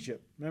River in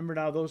Egypt? Remember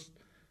now those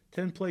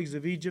 10 plagues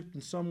of Egypt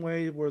in some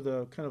way were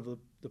the kind of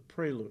the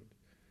prelude,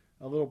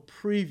 a little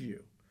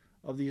preview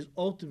of these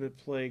ultimate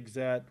plagues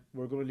that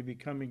were going to be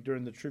coming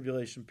during the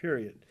tribulation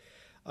period.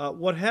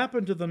 What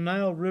happened to the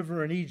Nile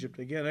River in Egypt?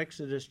 Again,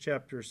 Exodus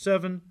chapter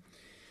 7.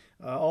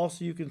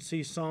 Also, you can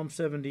see Psalm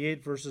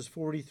 78, verses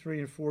 43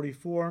 and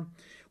 44.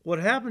 What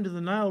happened to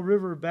the Nile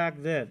River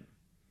back then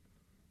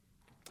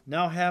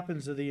now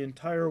happens to the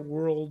entire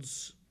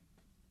world's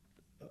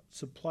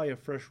supply of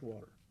fresh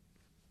water.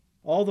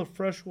 All the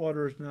fresh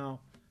water is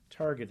now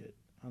targeted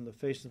on the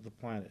face of the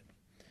planet.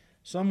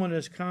 Someone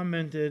has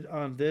commented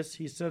on this.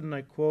 He said, and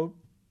I quote,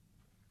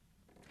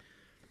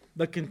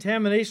 "The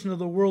contamination of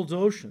the world's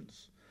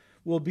oceans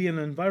will be an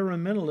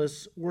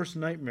environmentalist's worst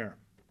nightmare.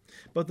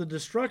 But the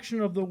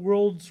destruction of the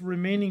world's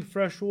remaining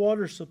fresh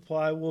water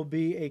supply will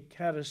be a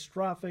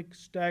catastrophic,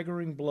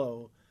 staggering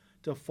blow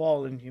to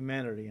fallen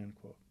humanity," end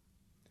quote.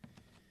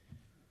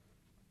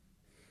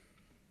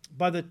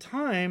 by the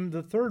time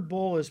the third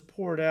bowl is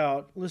poured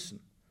out, listen,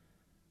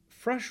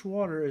 fresh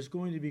water is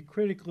going to be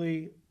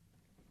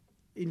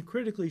in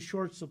critically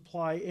short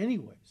supply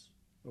anyways.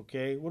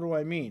 Okay, what do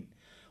I mean?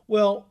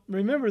 Well,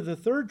 remember the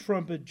third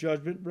trumpet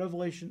judgment,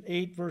 Revelation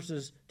 8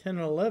 verses 10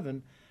 and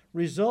 11,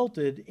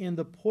 resulted in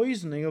the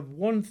poisoning of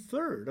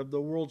 1/3 of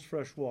the world's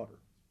fresh water.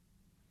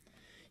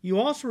 You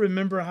also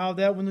remember how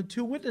that when the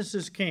two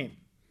witnesses came,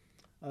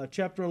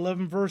 chapter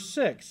 11 verse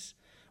 6,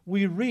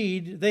 we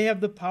read, they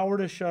have the power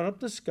to shut up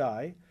the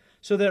sky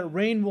so that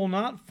rain will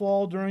not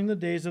fall during the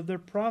days of their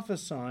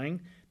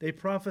prophesying. They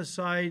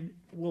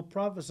will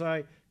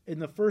prophesy in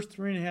the first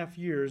 3.5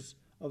 years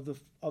of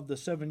the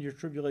 7-year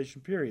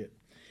tribulation period.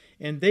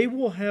 And they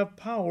will have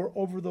power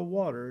over the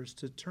waters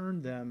to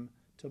turn them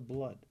to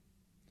blood.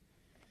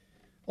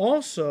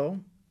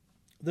 Also,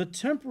 the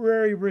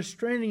temporary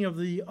restraining of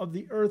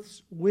the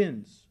earth's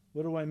winds.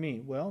 What do I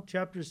mean? Well,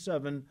 chapter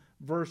 7,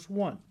 verse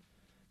 1.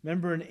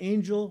 Remember, an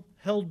angel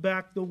held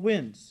back the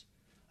winds.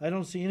 I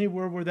don't see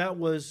anywhere where that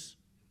was,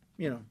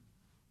 the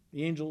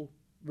angel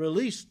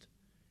released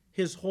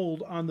his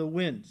hold on the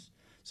winds.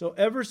 So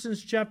ever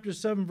since chapter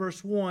 7,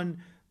 verse 1,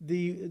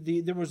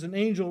 there was an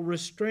angel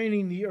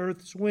restraining the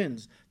earth's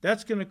winds.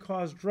 That's going to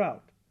cause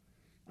drought.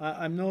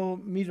 I'm no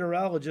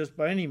meteorologist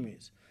by any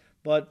means,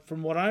 but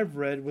from what I've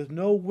read, with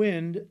no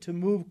wind to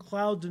move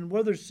clouds and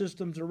weather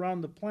systems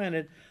around the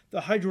planet,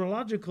 the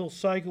hydrological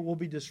cycle will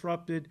be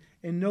disrupted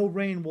and no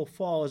rain will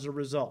fall as a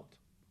result.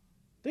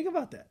 Think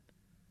about that.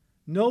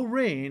 No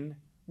rain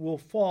will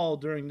fall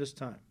during this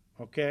time,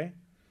 okay?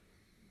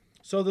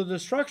 So the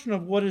destruction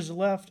of what is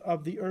left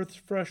of the earth's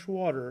fresh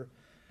water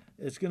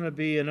is going to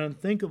be an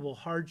unthinkable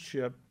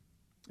hardship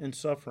and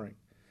suffering.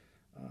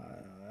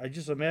 I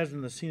just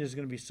imagine the scene is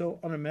going to be so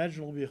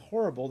unimaginably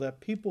horrible that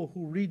people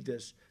who read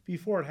this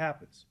before it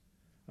happens,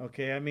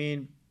 okay? I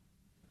mean,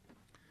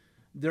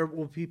 there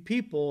will be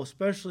people,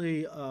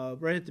 especially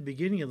right at the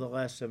beginning of the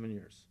last 7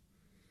 years.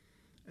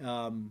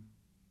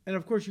 And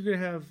of course, you're going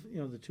to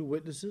have, the two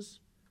witnesses,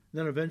 and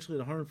then eventually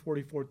the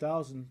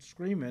 144,000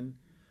 screaming.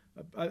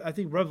 I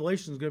think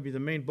Revelation is going to be the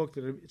main book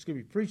that it's going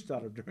to be preached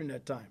out of during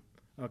that time,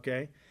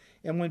 okay?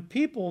 And when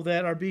people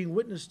that are being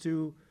witnessed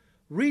to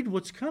read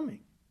what's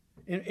coming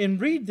and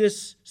read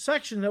this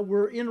section that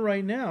we're in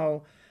right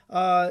now,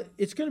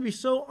 it's going to be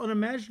so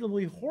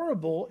unimaginably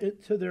horrible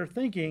to their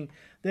thinking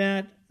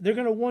that they're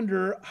going to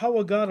wonder how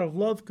a God of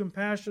love,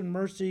 compassion,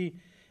 mercy,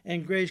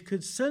 and grace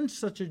could send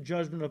such a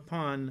judgment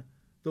upon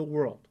the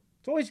world.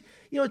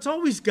 It's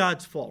always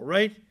God's fault,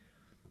 right?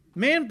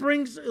 Man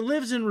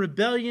lives in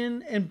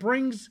rebellion and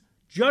brings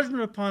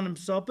judgment upon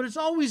himself, but it's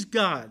always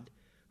God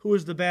who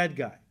is the bad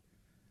guy.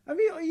 I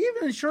mean,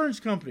 even insurance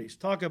companies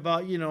talk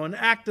about, an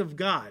act of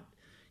God.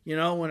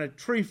 When a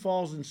tree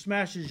falls and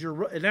smashes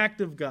an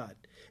act of God.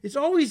 It's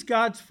always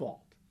God's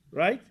fault,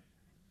 right?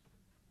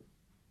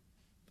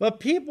 But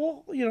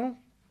people,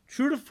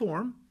 true to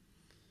form,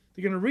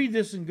 they're going to read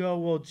this and go,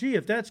 well, gee,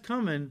 if that's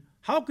coming,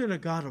 how could a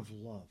God of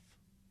love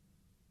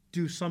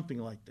do something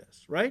like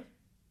this, right?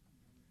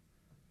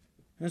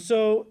 And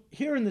so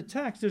here in the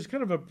text, there's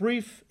kind of a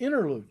brief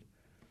interlude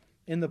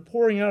in the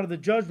pouring out of the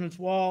judgments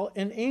while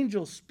an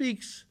angel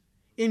speaks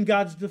in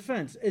God's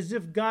defense, as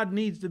if God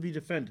needs to be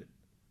defended.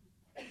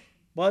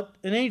 But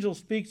an angel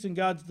speaks in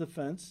God's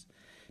defense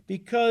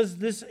because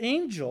this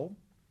angel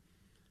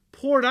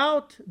poured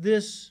out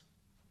this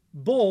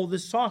bowl,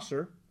 this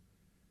saucer,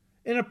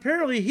 and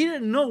apparently he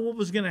didn't know what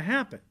was going to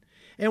happen.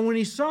 And when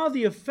he saw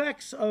the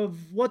effects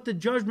of what the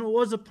judgment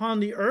was upon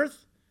the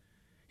earth,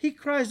 he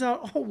cries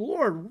out, "Oh,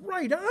 Lord,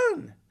 right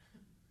on.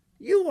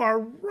 You are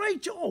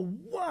right." Oh,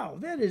 wow,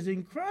 that is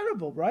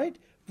incredible, right?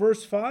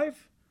 Verse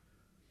 5.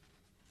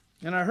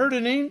 And I heard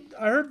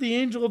the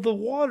angel of the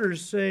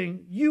waters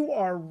saying, "You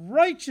are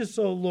righteous,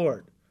 O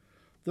Lord,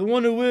 the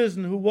one who is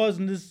and who was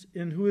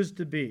and who is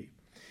to be,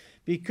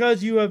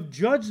 because you have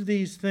judged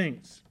these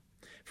things.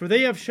 For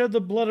they have shed the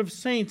blood of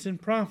saints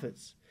and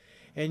prophets,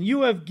 and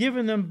you have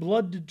given them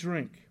blood to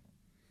drink.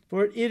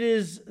 For it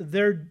is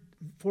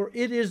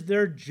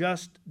their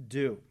just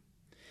due."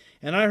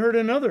 And I heard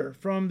another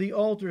from the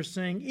altar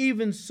saying,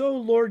 "Even so,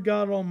 Lord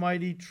God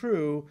Almighty,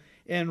 true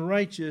and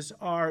righteous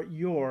are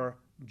your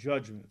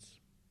judgments."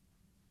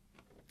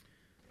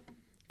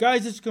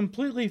 Guys, it's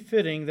completely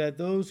fitting that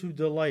those who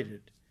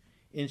delighted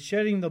in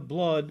shedding the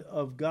blood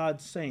of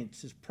God's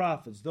saints, his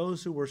prophets,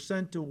 those who were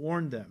sent to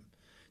warn them,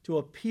 to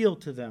appeal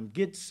to them,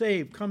 get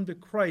saved, come to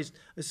Christ,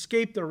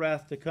 escape the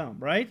wrath to come,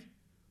 right?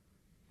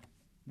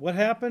 What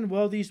happened?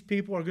 Well, these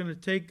people are going to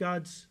take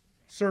God's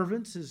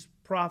servants, his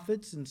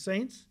prophets and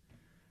saints,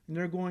 and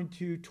they're going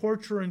to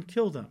torture and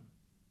kill them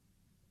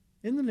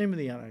in the name of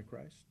the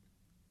Antichrist,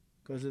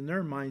 because in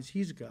their minds,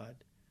 he's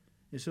God.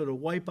 And so to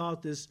wipe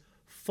out this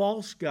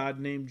false God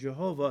named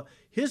Jehovah,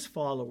 his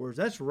followers,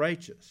 that's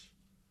righteous.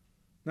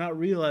 Not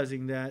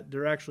realizing that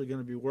they're actually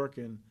going to be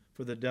working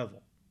for the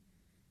devil.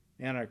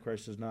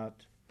 Antichrist is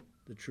not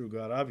the true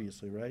God,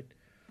 obviously, right?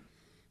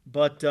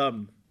 But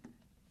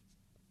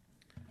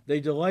they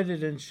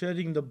delighted in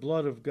shedding the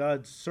blood of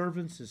God's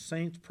servants, his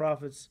saints,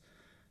 prophets,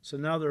 so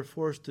now they're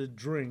forced to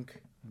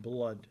drink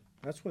blood.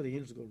 That's why the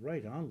angels go,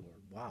 right on,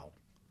 Lord. Wow.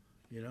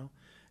 You know?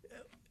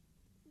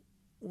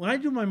 When I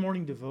do my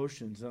morning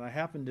devotions, and I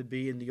happen to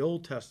be in the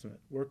Old Testament,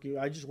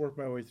 I just work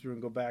my way through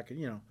and go back,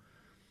 and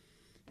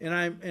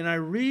and I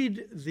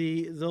read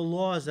the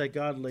laws that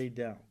God laid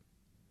down.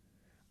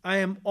 I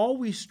am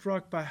always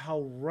struck by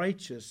how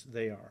righteous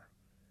they are.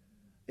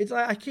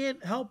 I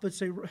can't help but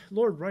say,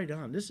 Lord, right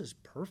on. This is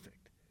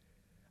perfect.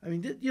 I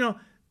mean,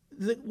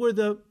 where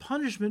the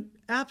punishment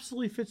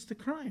absolutely fits the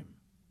crime.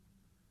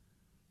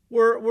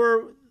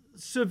 Where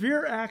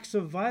severe acts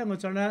of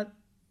violence are not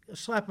a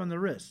slap on the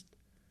wrist.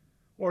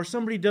 Or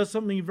somebody does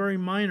something very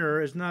minor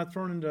is not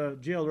thrown into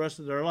jail the rest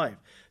of their life.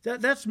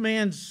 That's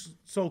man's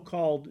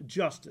so-called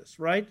justice,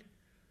 right?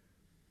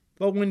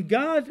 But when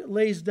God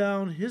lays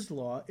down his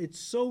law, it's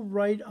so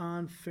right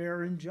on,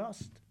 fair, and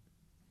just.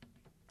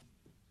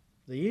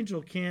 The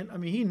angel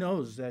can't, he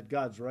knows that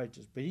God's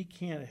righteous, but he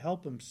can't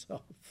help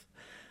himself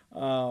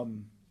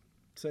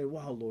say,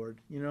 wow, Lord,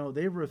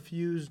 they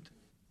refused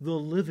the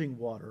living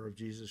water of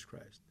Jesus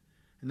Christ.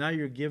 And now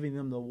you're giving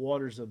them the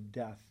waters of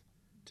death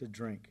to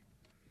drink.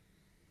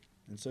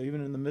 And so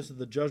even in the midst of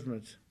the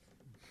judgment,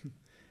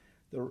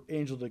 the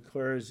angel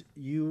declares,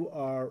 you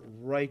are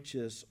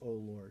righteous, O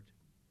Lord.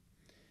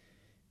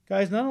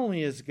 Guys, not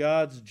only is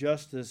God's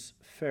justice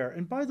fair,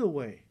 and by the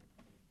way,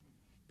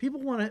 people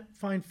want to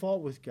find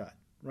fault with God,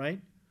 right?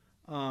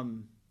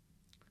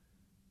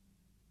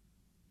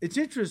 It's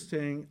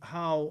interesting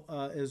how,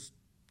 as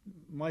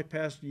my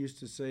pastor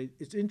used to say,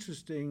 it's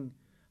interesting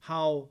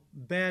how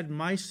bad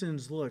my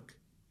sins look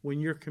when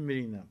you're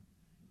committing them.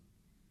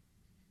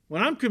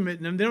 When I'm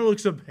committing them, they don't look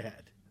so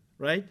bad,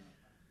 right?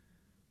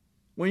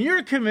 When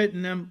you're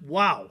committing them,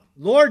 wow,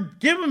 Lord,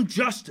 give them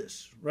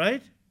justice,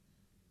 right?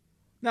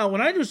 Now,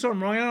 when I do something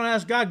wrong, I don't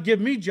ask God, give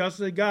me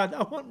justice. I say, God,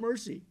 I want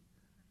mercy.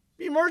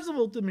 Be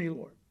merciful to me,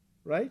 Lord,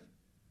 right?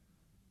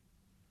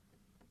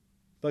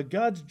 But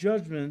God's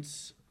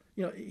judgments,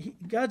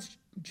 God's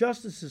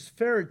justice is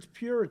fair, it's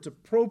pure, it's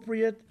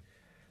appropriate.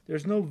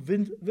 There's no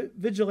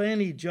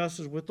vigilante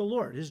justice with the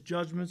Lord. His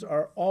judgments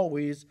are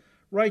always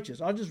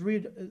righteous. I'll just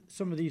read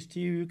some of these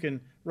to you. You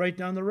can write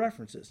down the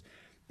references.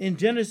 In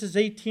Genesis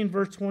 18,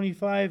 verse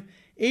 25,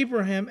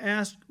 Abraham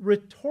asked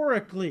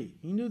rhetorically,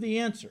 he knew the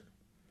answer,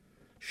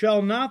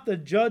 shall not the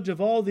judge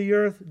of all the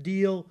earth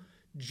deal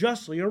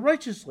justly or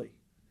righteously?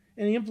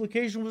 And the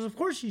implication was, of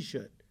course he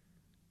should.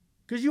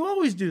 Because you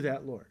always do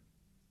that, Lord.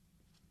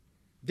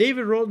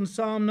 David wrote in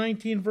Psalm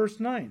 19, verse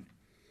 9,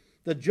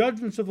 the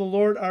judgments of the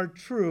Lord are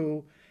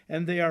true,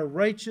 and they are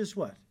righteous,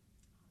 what?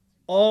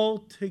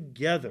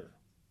 Altogether.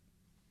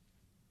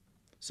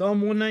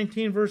 Psalm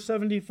 119, verse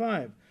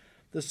 75,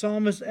 the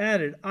psalmist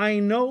added, I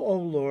know, O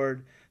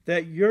Lord,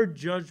 that your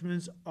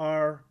judgments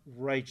are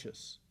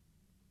righteous.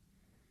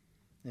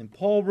 And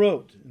Paul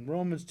wrote in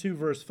Romans 2,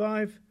 verse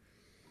 5,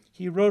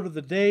 he wrote of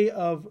the day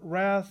of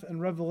wrath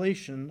and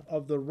revelation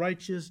of the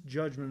righteous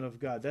judgment of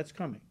God. That's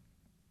coming.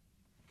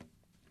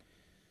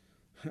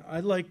 I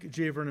like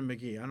J. Vernon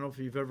McGee. I don't know if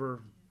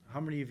how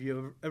many of you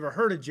have ever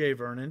heard of J.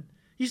 Vernon?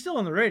 He's still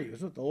on the radio.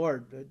 He's with the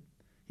Lord.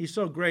 He's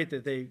so great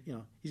that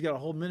he's got a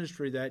whole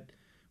ministry that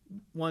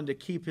wanted to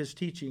keep his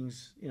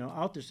teachings,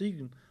 out there so you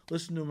can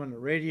listen to him on the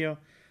radio.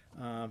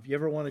 If you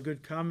ever want a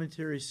good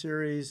commentary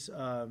series,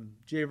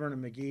 J.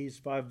 Vernon McGee's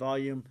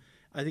 5-volume,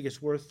 I think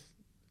it's worth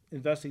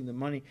investing the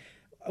money.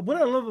 What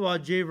I love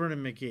about J.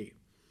 Vernon McGee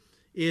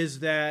is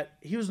that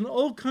he was an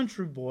old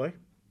country boy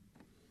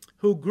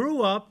who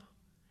grew up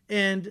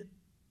and,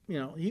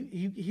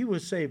 he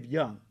was saved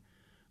young.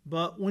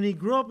 But when he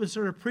grew up and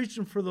started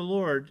preaching for the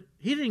Lord,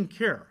 he didn't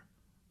care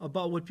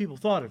about what people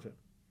thought of him.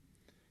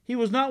 He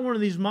was not one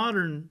of these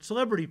modern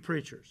celebrity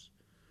preachers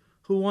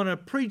who want to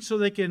preach so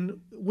they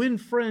can win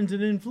friends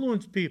and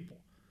influence people.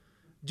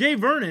 J.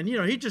 Vernon,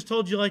 he just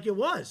told you like it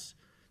was.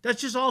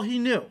 That's just all he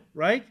knew,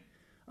 right?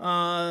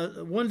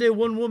 One day,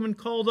 one woman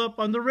called up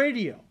on the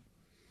radio,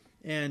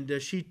 and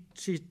she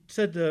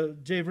said to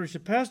J. Vernon, she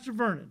said, Pastor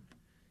Vernon,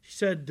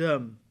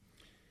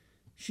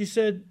 she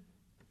said,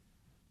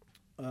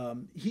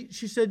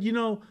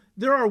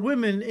 there are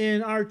women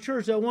in our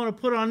church that want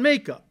to put on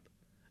makeup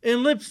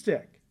and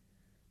lipstick.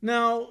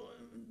 Now,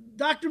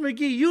 Dr.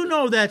 McGee, you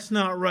know that's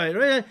not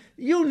right.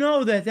 You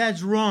know that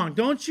that's wrong.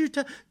 Don't you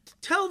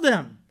tell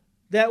them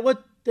that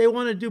what they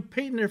want to do,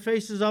 painting their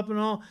faces up and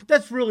all,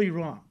 that's really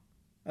wrong.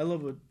 I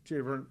love what J.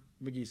 Vernon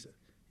McGee said.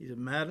 He said,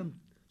 Madam,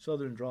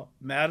 Southern drawl,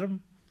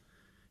 Madam,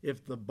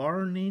 if the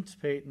barn needs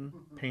painting,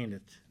 paint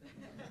it.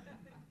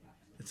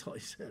 That's all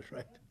he said,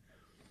 right?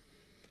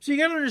 So you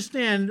got to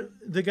understand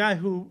the guy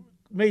who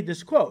made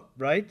this quote,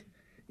 right?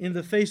 In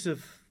the face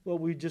of what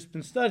we've just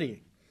been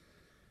studying.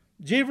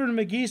 J. Vernon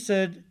McGee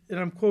said, and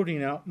I'm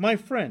quoting now, my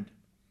friend,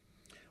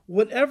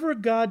 whatever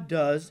God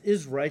does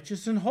is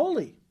righteous and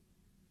holy.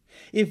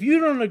 If you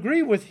don't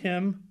agree with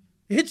him,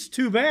 it's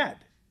too bad.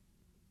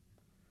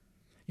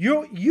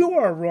 You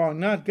are wrong,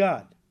 not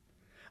God.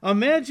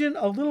 Imagine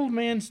a little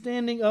man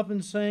standing up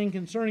and saying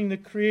concerning the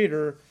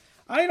Creator,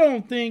 I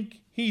don't think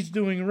he's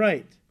doing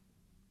right.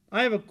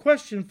 I have a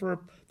question for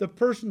the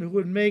person who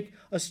would make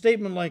a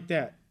statement like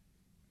that.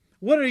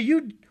 What are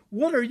you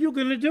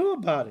going to do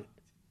about it?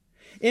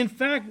 In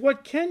fact,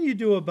 what can you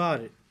do about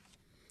it?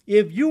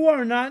 If you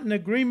are not in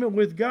agreement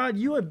with God,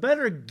 you had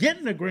better get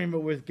in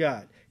agreement with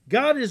God.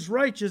 God is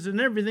righteous in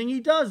everything he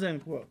does,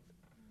 end quote.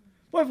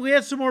 Well, if we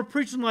had some more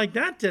preaching like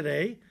that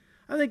today,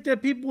 I think that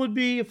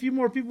a few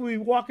more people would be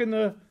walking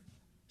the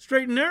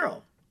straight and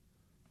narrow.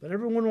 But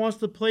everyone wants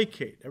to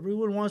placate.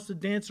 Everyone wants to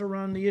dance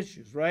around the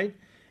issues, right?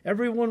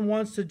 Everyone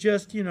wants to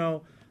just,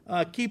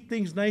 keep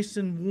things nice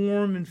and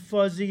warm and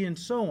fuzzy and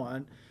so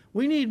on.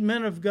 We need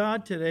men of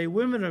God today,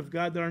 women of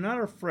God that are not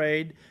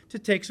afraid to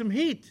take some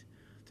heat,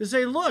 to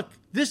say, look,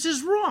 this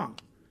is wrong.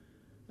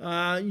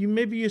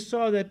 Maybe you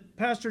saw that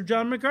Pastor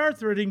John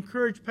MacArthur had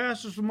encouraged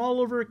pastors from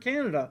all over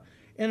Canada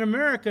and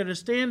America to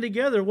stand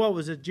together,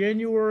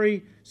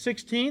 January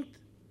 16th,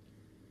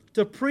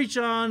 to preach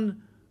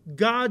on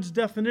God's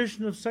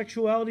definition of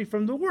sexuality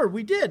from the Word.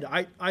 We did.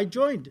 I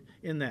joined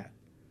in that.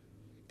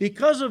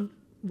 Because of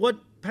what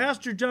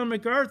Pastor John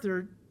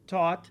MacArthur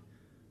taught,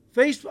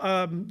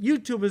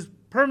 YouTube has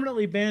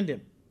permanently banned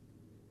him.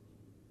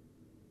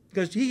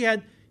 Because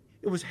it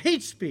was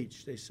hate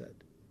speech, they said,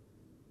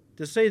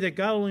 to say that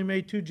God only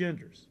made two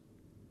genders.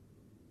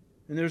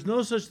 And there's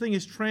no such thing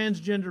as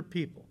transgender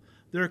people.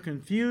 They're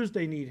confused,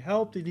 they need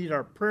help, they need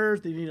our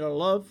prayers, they need our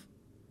love.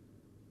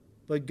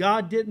 But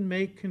God didn't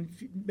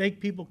make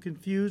people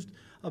confused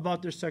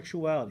about their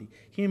sexuality.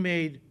 He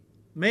made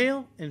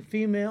male and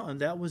female, and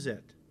that was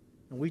it.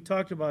 And we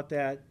talked about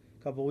that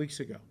a couple weeks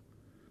ago.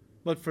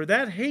 But for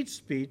that hate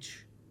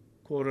speech,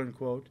 quote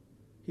unquote,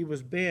 he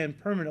was banned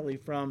permanently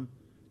from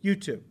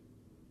YouTube.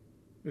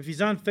 If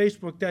he's on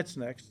Facebook, that's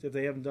next, if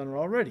they haven't done it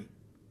already.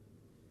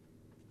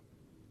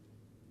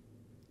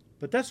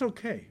 But that's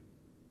okay.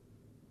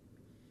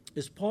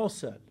 As Paul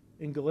said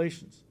in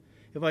Galatians,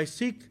 if I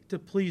seek to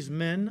please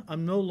men,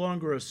 I'm no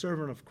longer a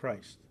servant of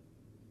Christ.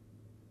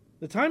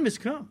 The time has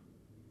come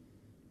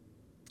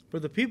for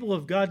the people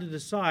of God to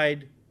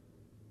decide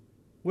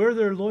where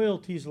their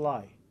loyalties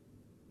lie.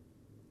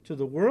 To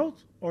the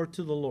world or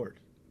to the Lord?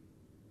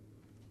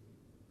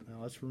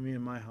 Now, that's for me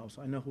and my house.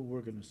 I know who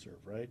we're going to serve,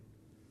 right?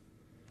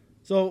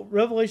 So,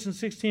 Revelation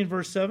 16,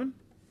 verse 7.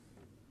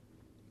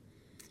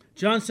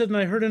 John said, and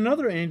I heard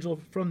another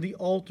angel from the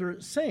altar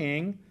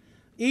saying,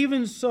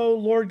 even so,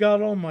 Lord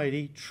God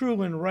Almighty,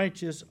 true and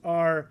righteous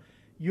are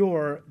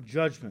your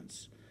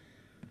judgments.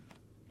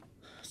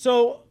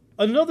 So,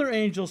 another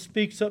angel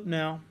speaks up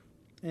now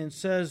and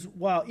says,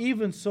 wow,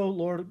 even so,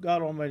 Lord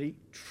God Almighty,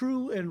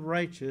 true and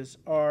righteous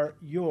are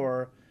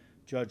your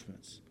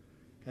judgments.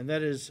 And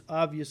that is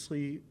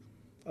obviously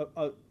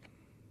a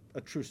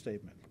true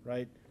statement,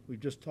 right? We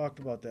just talked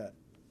about that.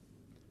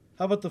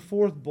 How about the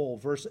fourth bowl,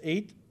 verse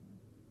 8?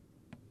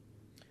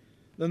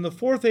 Then the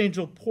fourth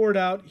angel poured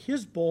out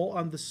his bowl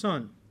on the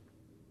sun,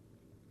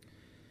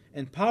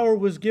 and power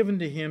was given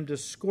to him to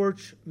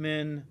scorch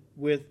men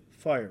with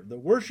fire. The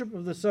worship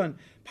of the sun.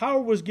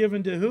 Power was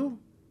given to who?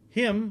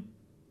 Him.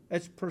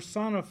 That's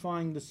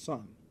personifying the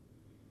sun.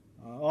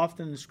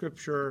 Often in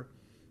Scripture,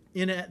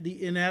 the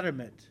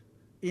inanimate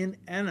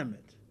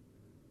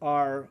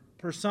are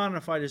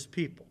personified as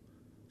people.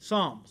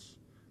 Psalms,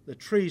 the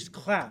trees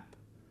clap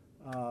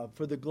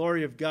for the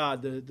glory of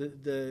God.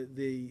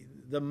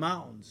 The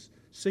mountains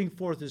sing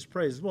forth his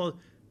praise. Well,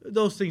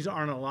 those things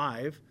aren't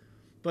alive,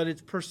 but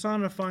it's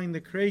personifying the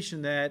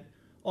creation, that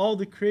all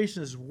the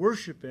creation is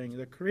worshiping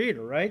the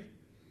Creator, right?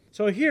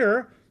 So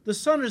here, the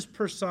sun is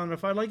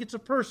personified like it's a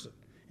person,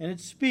 and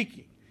it's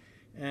speaking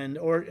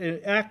or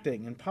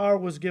acting, and power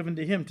was given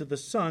to him, to the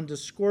sun, to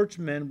scorch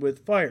men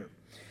with fire.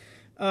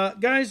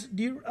 Guys, I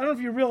don't know if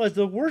you realize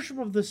the worship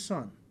of the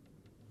sun.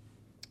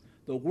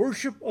 The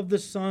worship of the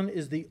sun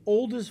is the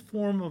oldest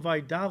form of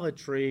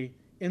idolatry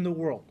in the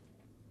world.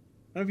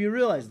 I don't know if you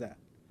realize that.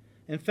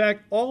 In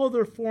fact, all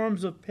other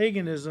forms of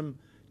paganism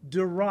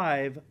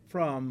derive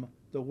from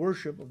the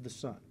worship of the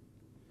sun.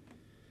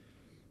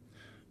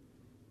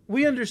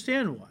 We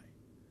understand why.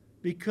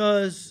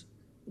 Because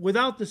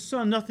without the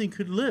sun, nothing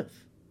could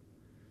live.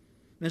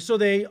 And so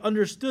they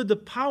understood the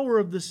power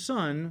of the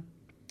sun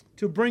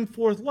to bring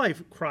forth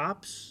life,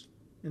 crops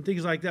and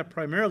things like that,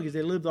 primarily because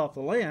they lived off the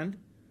land.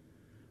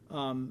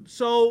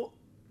 So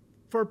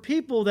for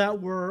people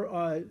that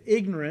were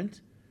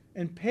ignorant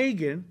and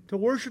pagan, to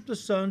worship the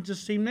sun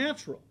just seemed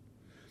natural.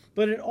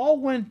 But it all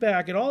went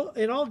back. It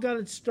all got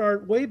its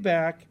start way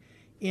back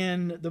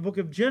in the book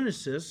of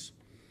Genesis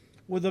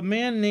with a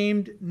man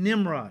named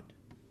Nimrod.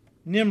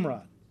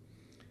 Nimrod.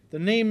 The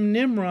name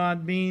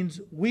Nimrod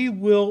means we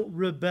will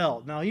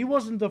rebel. Now, he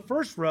wasn't the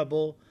first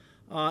rebel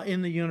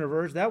in the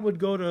universe. That would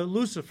go to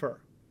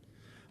Lucifer.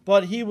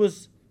 But he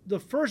was the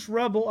first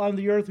rebel on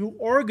the earth who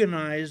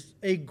organized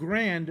a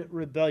grand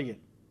rebellion.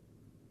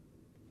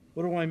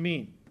 What do I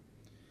mean?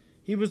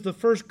 He was the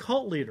first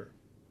cult leader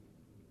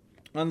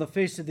on the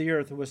face of the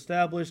earth who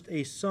established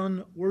a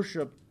sun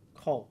worship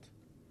cult.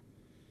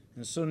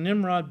 And so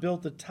Nimrod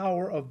built the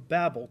Tower of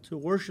Babel to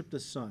worship the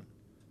sun.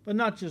 But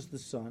not just the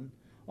sun,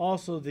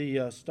 also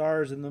the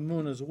stars and the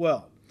moon as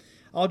well.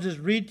 I'll just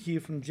read to you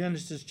from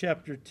Genesis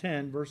chapter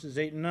 10, verses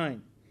 8 and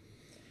 9.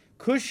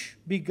 Cush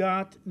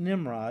begot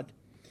Nimrod.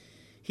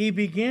 He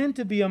began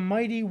to be a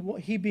mighty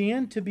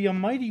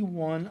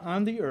one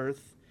on the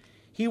earth.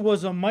 He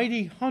was a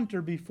mighty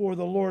hunter before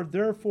the Lord.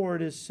 Therefore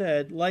it is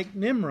said, like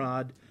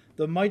Nimrod,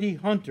 the mighty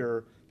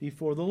hunter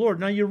before the Lord.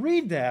 Now you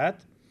read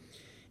that,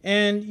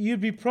 and you'd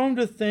be prone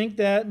to think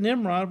that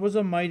Nimrod was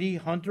a mighty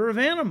hunter of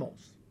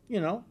animals. You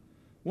know,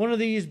 one of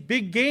these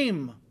big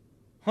game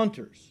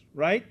hunters,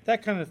 right?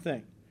 That kind of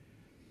thing.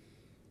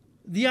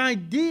 The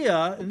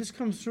idea, and this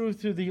comes through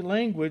the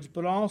language,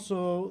 but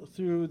also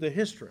through the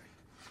history.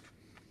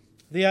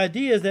 The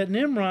idea is that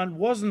Nimrod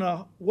wasn't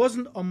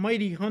a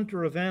mighty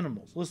hunter of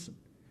animals. Listen,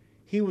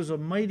 he was a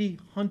mighty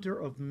hunter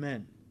of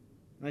men.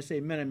 When I say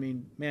men, I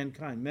mean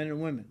mankind, men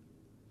and women.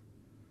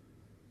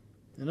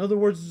 In other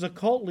words, as a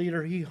cult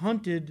leader, he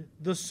hunted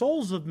the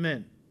souls of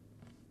men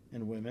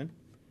and women,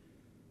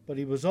 but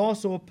he was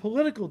also a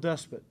political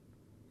despot,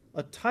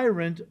 a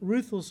tyrant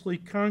ruthlessly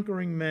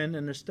conquering men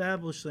and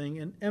establishing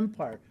an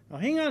empire. Now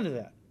hang on to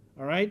that,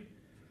 all right?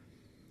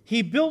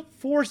 He built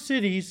 4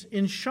 cities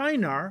in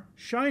Shinar.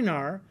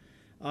 Shinar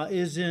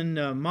is in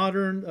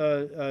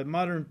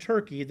modern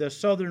Turkey, the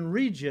southern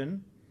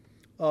region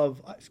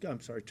of,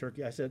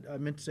 Turkey. I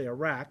meant to say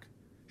Iraq.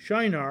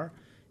 Shinar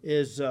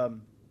is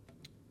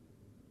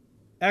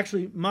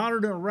actually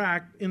modern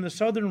Iraq in the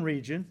southern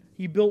region.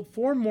 He built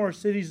 4 more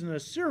cities in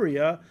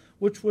Assyria,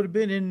 which would have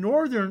been in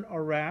northern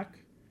Iraq,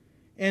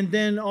 and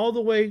then all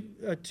the way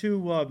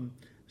to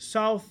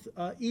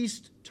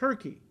southeast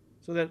Turkey.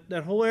 So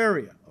that whole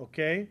area,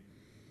 okay?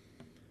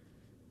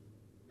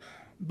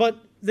 But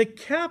the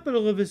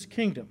capital of his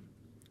kingdom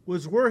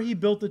was where he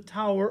built the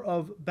Tower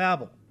of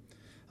Babel,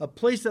 a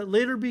place that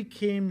later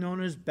became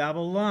known as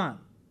Babylon.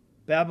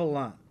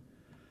 Babylon,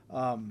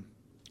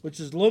 which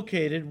was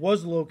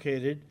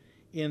located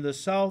in the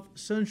south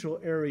central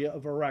area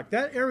of Iraq.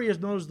 That area is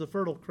known as the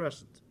Fertile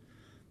Crescent.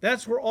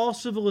 That's where all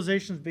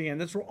civilizations began.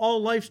 That's where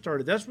all life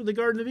started. That's where the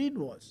Garden of Eden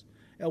was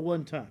at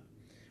one time.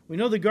 We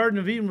know the Garden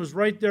of Eden was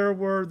right there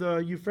where the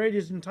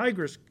Euphrates and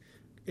Tigris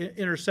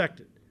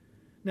intersected.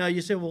 Now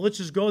you say, well, let's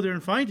just go there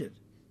and find it.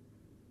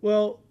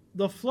 Well,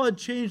 the flood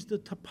changed the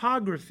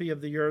topography of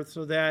the earth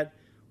so that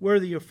where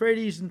the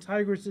Euphrates and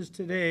Tigris is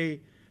today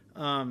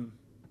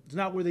is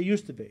not where they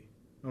used to be.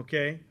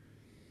 Okay,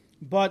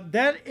 but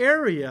that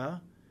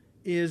area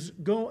is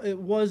called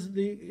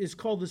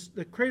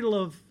the cradle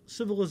of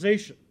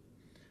civilization,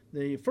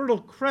 the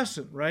Fertile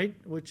Crescent, right,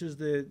 which is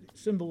the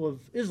symbol of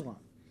Islam.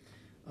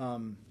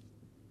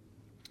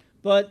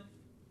 But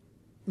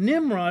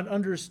Nimrod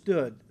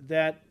understood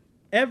that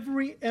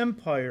every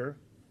empire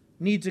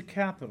needs a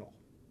capital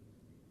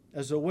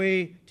as a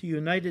way to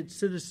unite its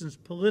citizens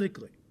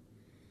politically.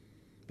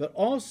 But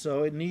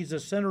also it needs a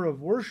center of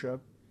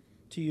worship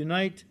to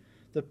unite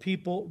the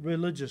people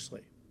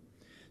religiously.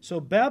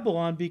 So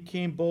Babylon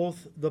became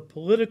both the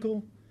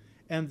political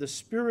and the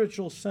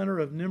spiritual center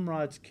of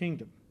Nimrod's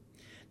kingdom.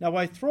 Now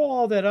I throw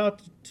all that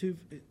out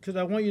because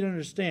I want you to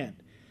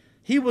understand.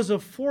 He was a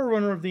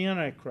forerunner of the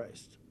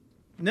Antichrist.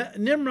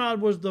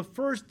 Nimrod was the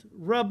first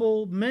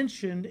rebel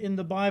mentioned in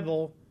the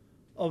Bible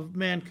of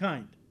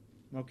mankind,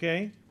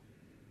 okay?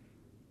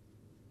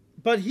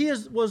 But he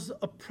was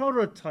a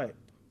prototype,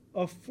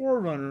 a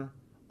forerunner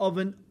of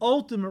an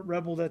ultimate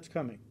rebel that's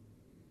coming.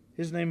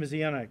 His name is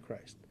the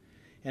Antichrist.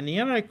 And the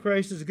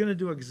Antichrist is going to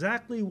do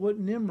exactly what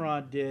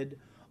Nimrod did,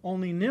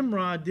 only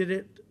Nimrod did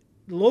it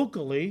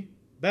locally,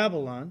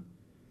 Babylon.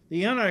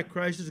 The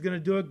Antichrist is going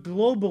to do it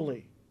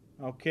globally.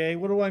 Okay,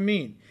 what do I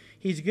mean?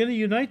 He's going to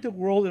unite the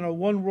world in a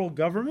one-world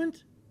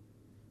government,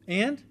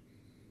 and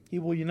he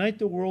will unite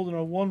the world in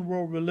a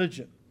one-world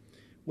religion,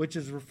 which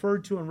is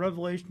referred to in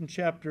Revelation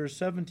chapters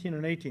 17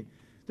 and 18.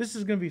 This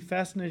is going to be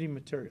fascinating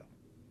material,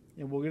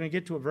 and we're going to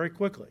get to it very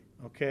quickly,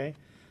 okay?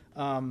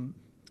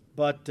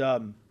 But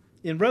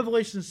in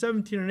Revelation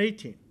 17 and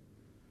 18,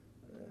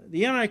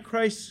 the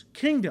Antichrist's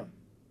kingdom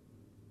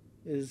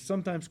is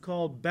sometimes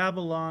called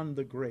Babylon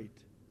the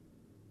Great,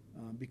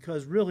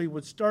 because really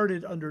what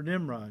started under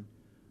Nimrod,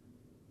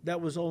 that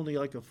was only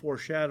like a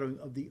foreshadowing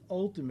of the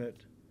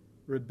ultimate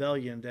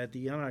rebellion that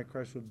the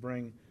Antichrist would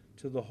bring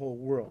to the whole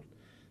world,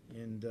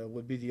 and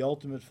would be the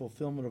ultimate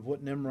fulfillment of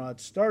what Nimrod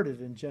started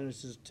in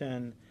Genesis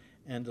 10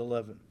 and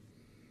 11.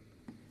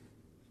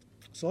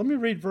 So let me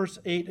read verse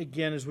 8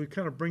 again as we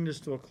kind of bring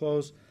this to a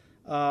close.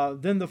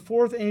 Then the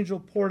 4th angel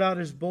poured out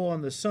his bowl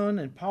on the sun,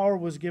 and power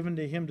was given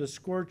to him to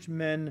scorch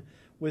men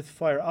with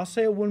fire. I'll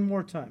say it one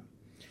more time.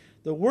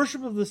 The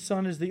worship of the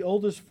sun is the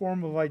oldest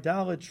form of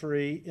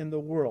idolatry in the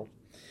world.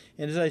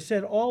 And as I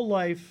said, all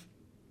life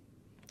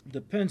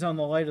depends on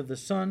the light of the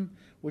sun,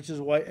 which is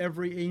why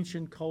every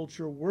ancient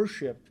culture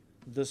worshipped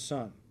the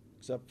sun,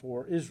 except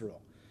for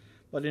Israel.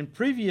 But in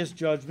previous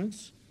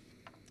judgments,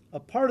 a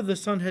part of the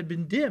sun had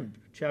been dimmed,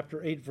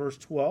 chapter 8, verse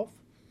 12.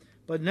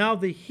 But now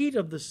the heat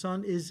of the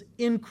sun is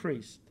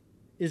increased.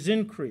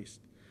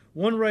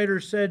 One writer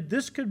said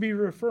this could be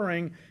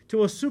referring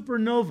to a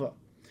supernova,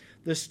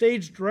 the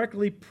stage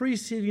directly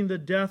preceding the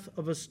death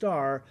of a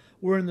star,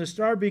 wherein the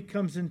star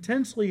becomes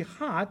intensely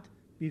hot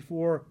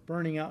before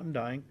burning out and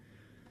dying.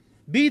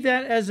 Be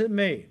that as it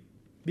may,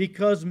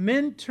 Because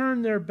men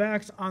turn their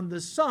backs on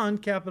the sun,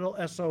 capital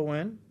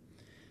S-O-N,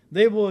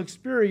 they will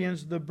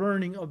experience the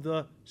burning of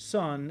the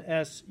sun,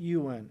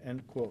 S-U-N,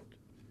 end quote.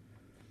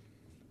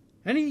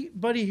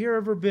 Anybody here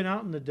ever been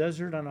out in the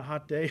desert on a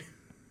hot day?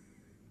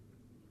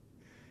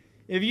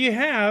 If you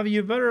have,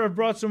 you better have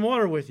brought some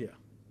water with you.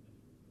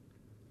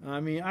 I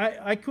mean,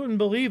 I couldn't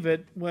believe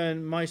it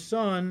when my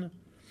son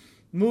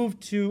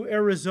moved to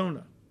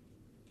Arizona.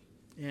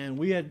 And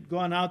we had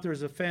gone out there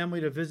as a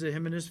family to visit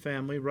him and his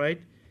family,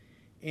 right?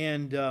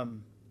 And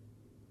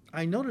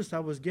I noticed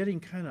I was getting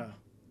kind of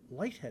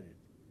lightheaded,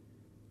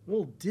 a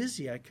little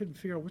dizzy. I couldn't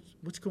figure out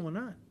what's going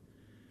on.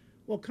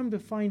 Well, come to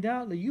find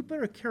out that you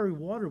better carry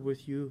water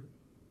with you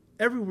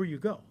everywhere you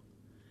go.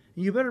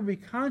 And you better be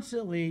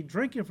constantly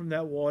drinking from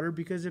that water,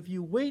 because if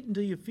you wait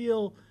until you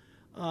feel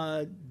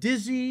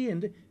dizzy,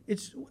 and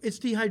it's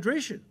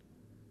dehydration.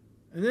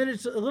 And then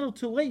it's a little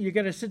too late. You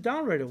got to sit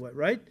down right away,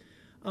 right?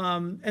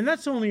 And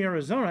that's only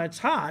Arizona. It's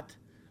hot,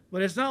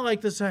 but it's not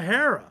like the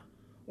Sahara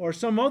or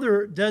some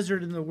other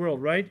desert in the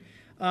world, right?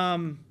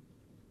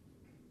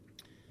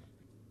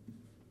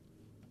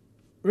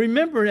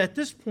 Remember, at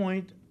this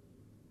point,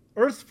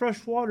 Earth's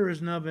fresh water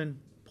has now been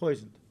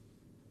poisoned.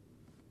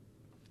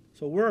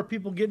 So where are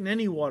people getting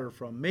any water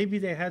from? Maybe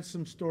they had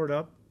some stored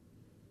up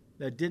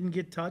that didn't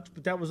get touched,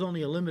 but that was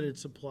only a limited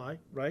supply,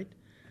 right?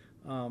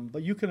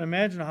 But you can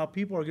imagine how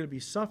people are going to be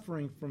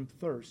suffering from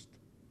thirst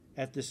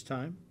at this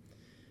time.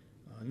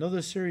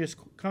 Another serious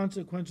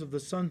consequence of the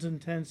sun's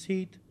intense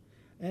heat.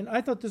 And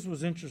I thought this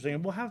was interesting,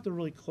 and we'll have to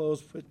really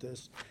close with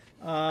this.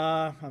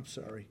 I'm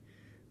sorry.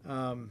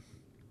 I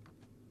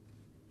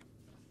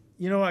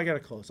got to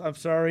close. I'm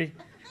sorry.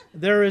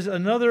 There is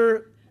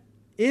another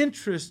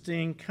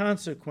interesting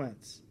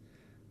consequence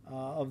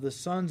of the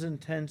sun's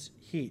intense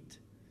heat.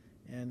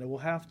 And we'll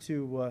have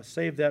to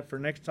save that for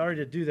next. Sorry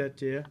to do that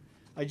to you.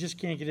 I just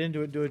can't get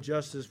into it, do it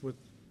justice.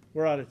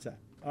 We're out of time.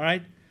 All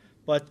right?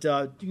 But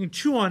you can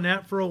chew on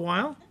that for a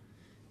while,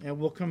 and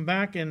we'll come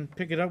back and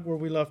pick it up where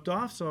we left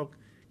off. So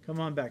come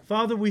on back.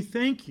 Father, we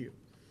thank you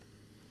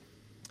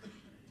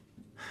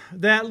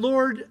that,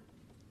 Lord,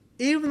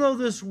 even though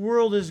this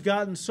world has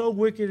gotten so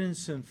wicked and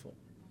sinful,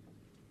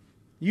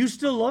 you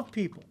still love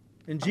people,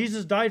 and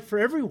Jesus died for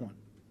everyone.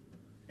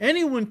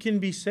 Anyone can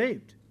be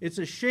saved. It's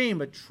a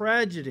shame, a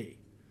tragedy,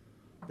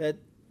 that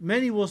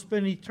many will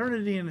spend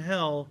eternity in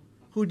hell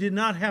who did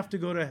not have to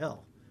go to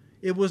hell.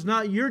 It was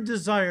not your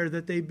desire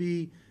that they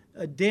be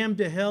damned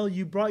to hell.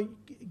 You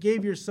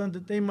gave your Son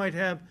that they might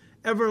have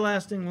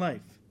everlasting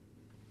life.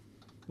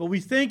 But we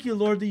thank you,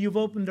 Lord, that you've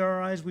opened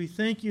our eyes. We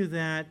thank you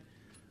that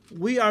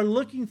we are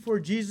looking for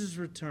Jesus'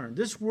 return.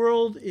 This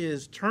world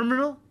is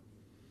terminal.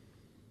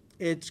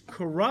 It's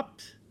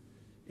corrupt.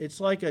 It's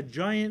like a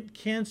giant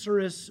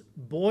cancerous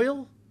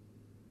boil.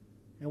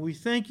 And we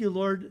thank you,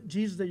 Lord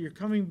Jesus, that you're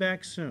coming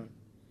back soon.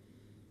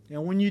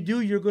 And when you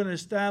do, you're going to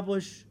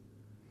establish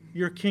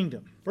your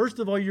kingdom. First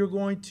of all, you're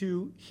going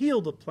to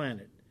heal the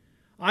planet.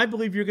 I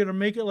believe you're going to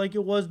make it like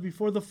it was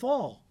before the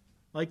fall,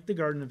 like the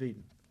Garden of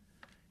Eden.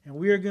 And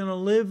we are going to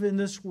live in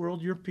this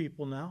world, your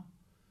people now.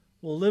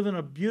 We'll live in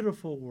a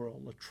beautiful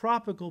world, a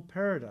tropical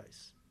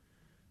paradise.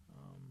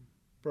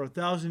 For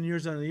 1,000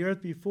 years on the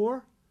earth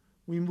before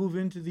we move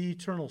into the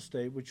eternal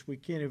state, which we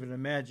can't even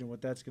imagine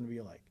what that's going to be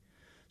like.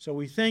 So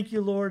we thank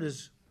you, Lord,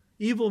 as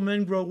evil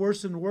men grow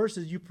worse and worse,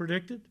 as you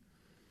predicted.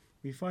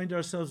 We find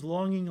ourselves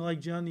longing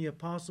like John the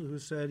Apostle, who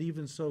said,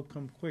 even so,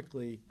 come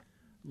quickly,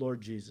 Lord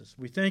Jesus.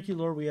 We thank you,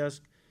 Lord. We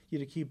ask you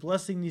to keep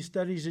blessing these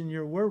studies in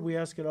your word. We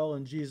ask it all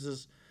in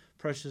Jesus'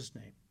 precious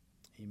name.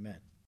 Amen.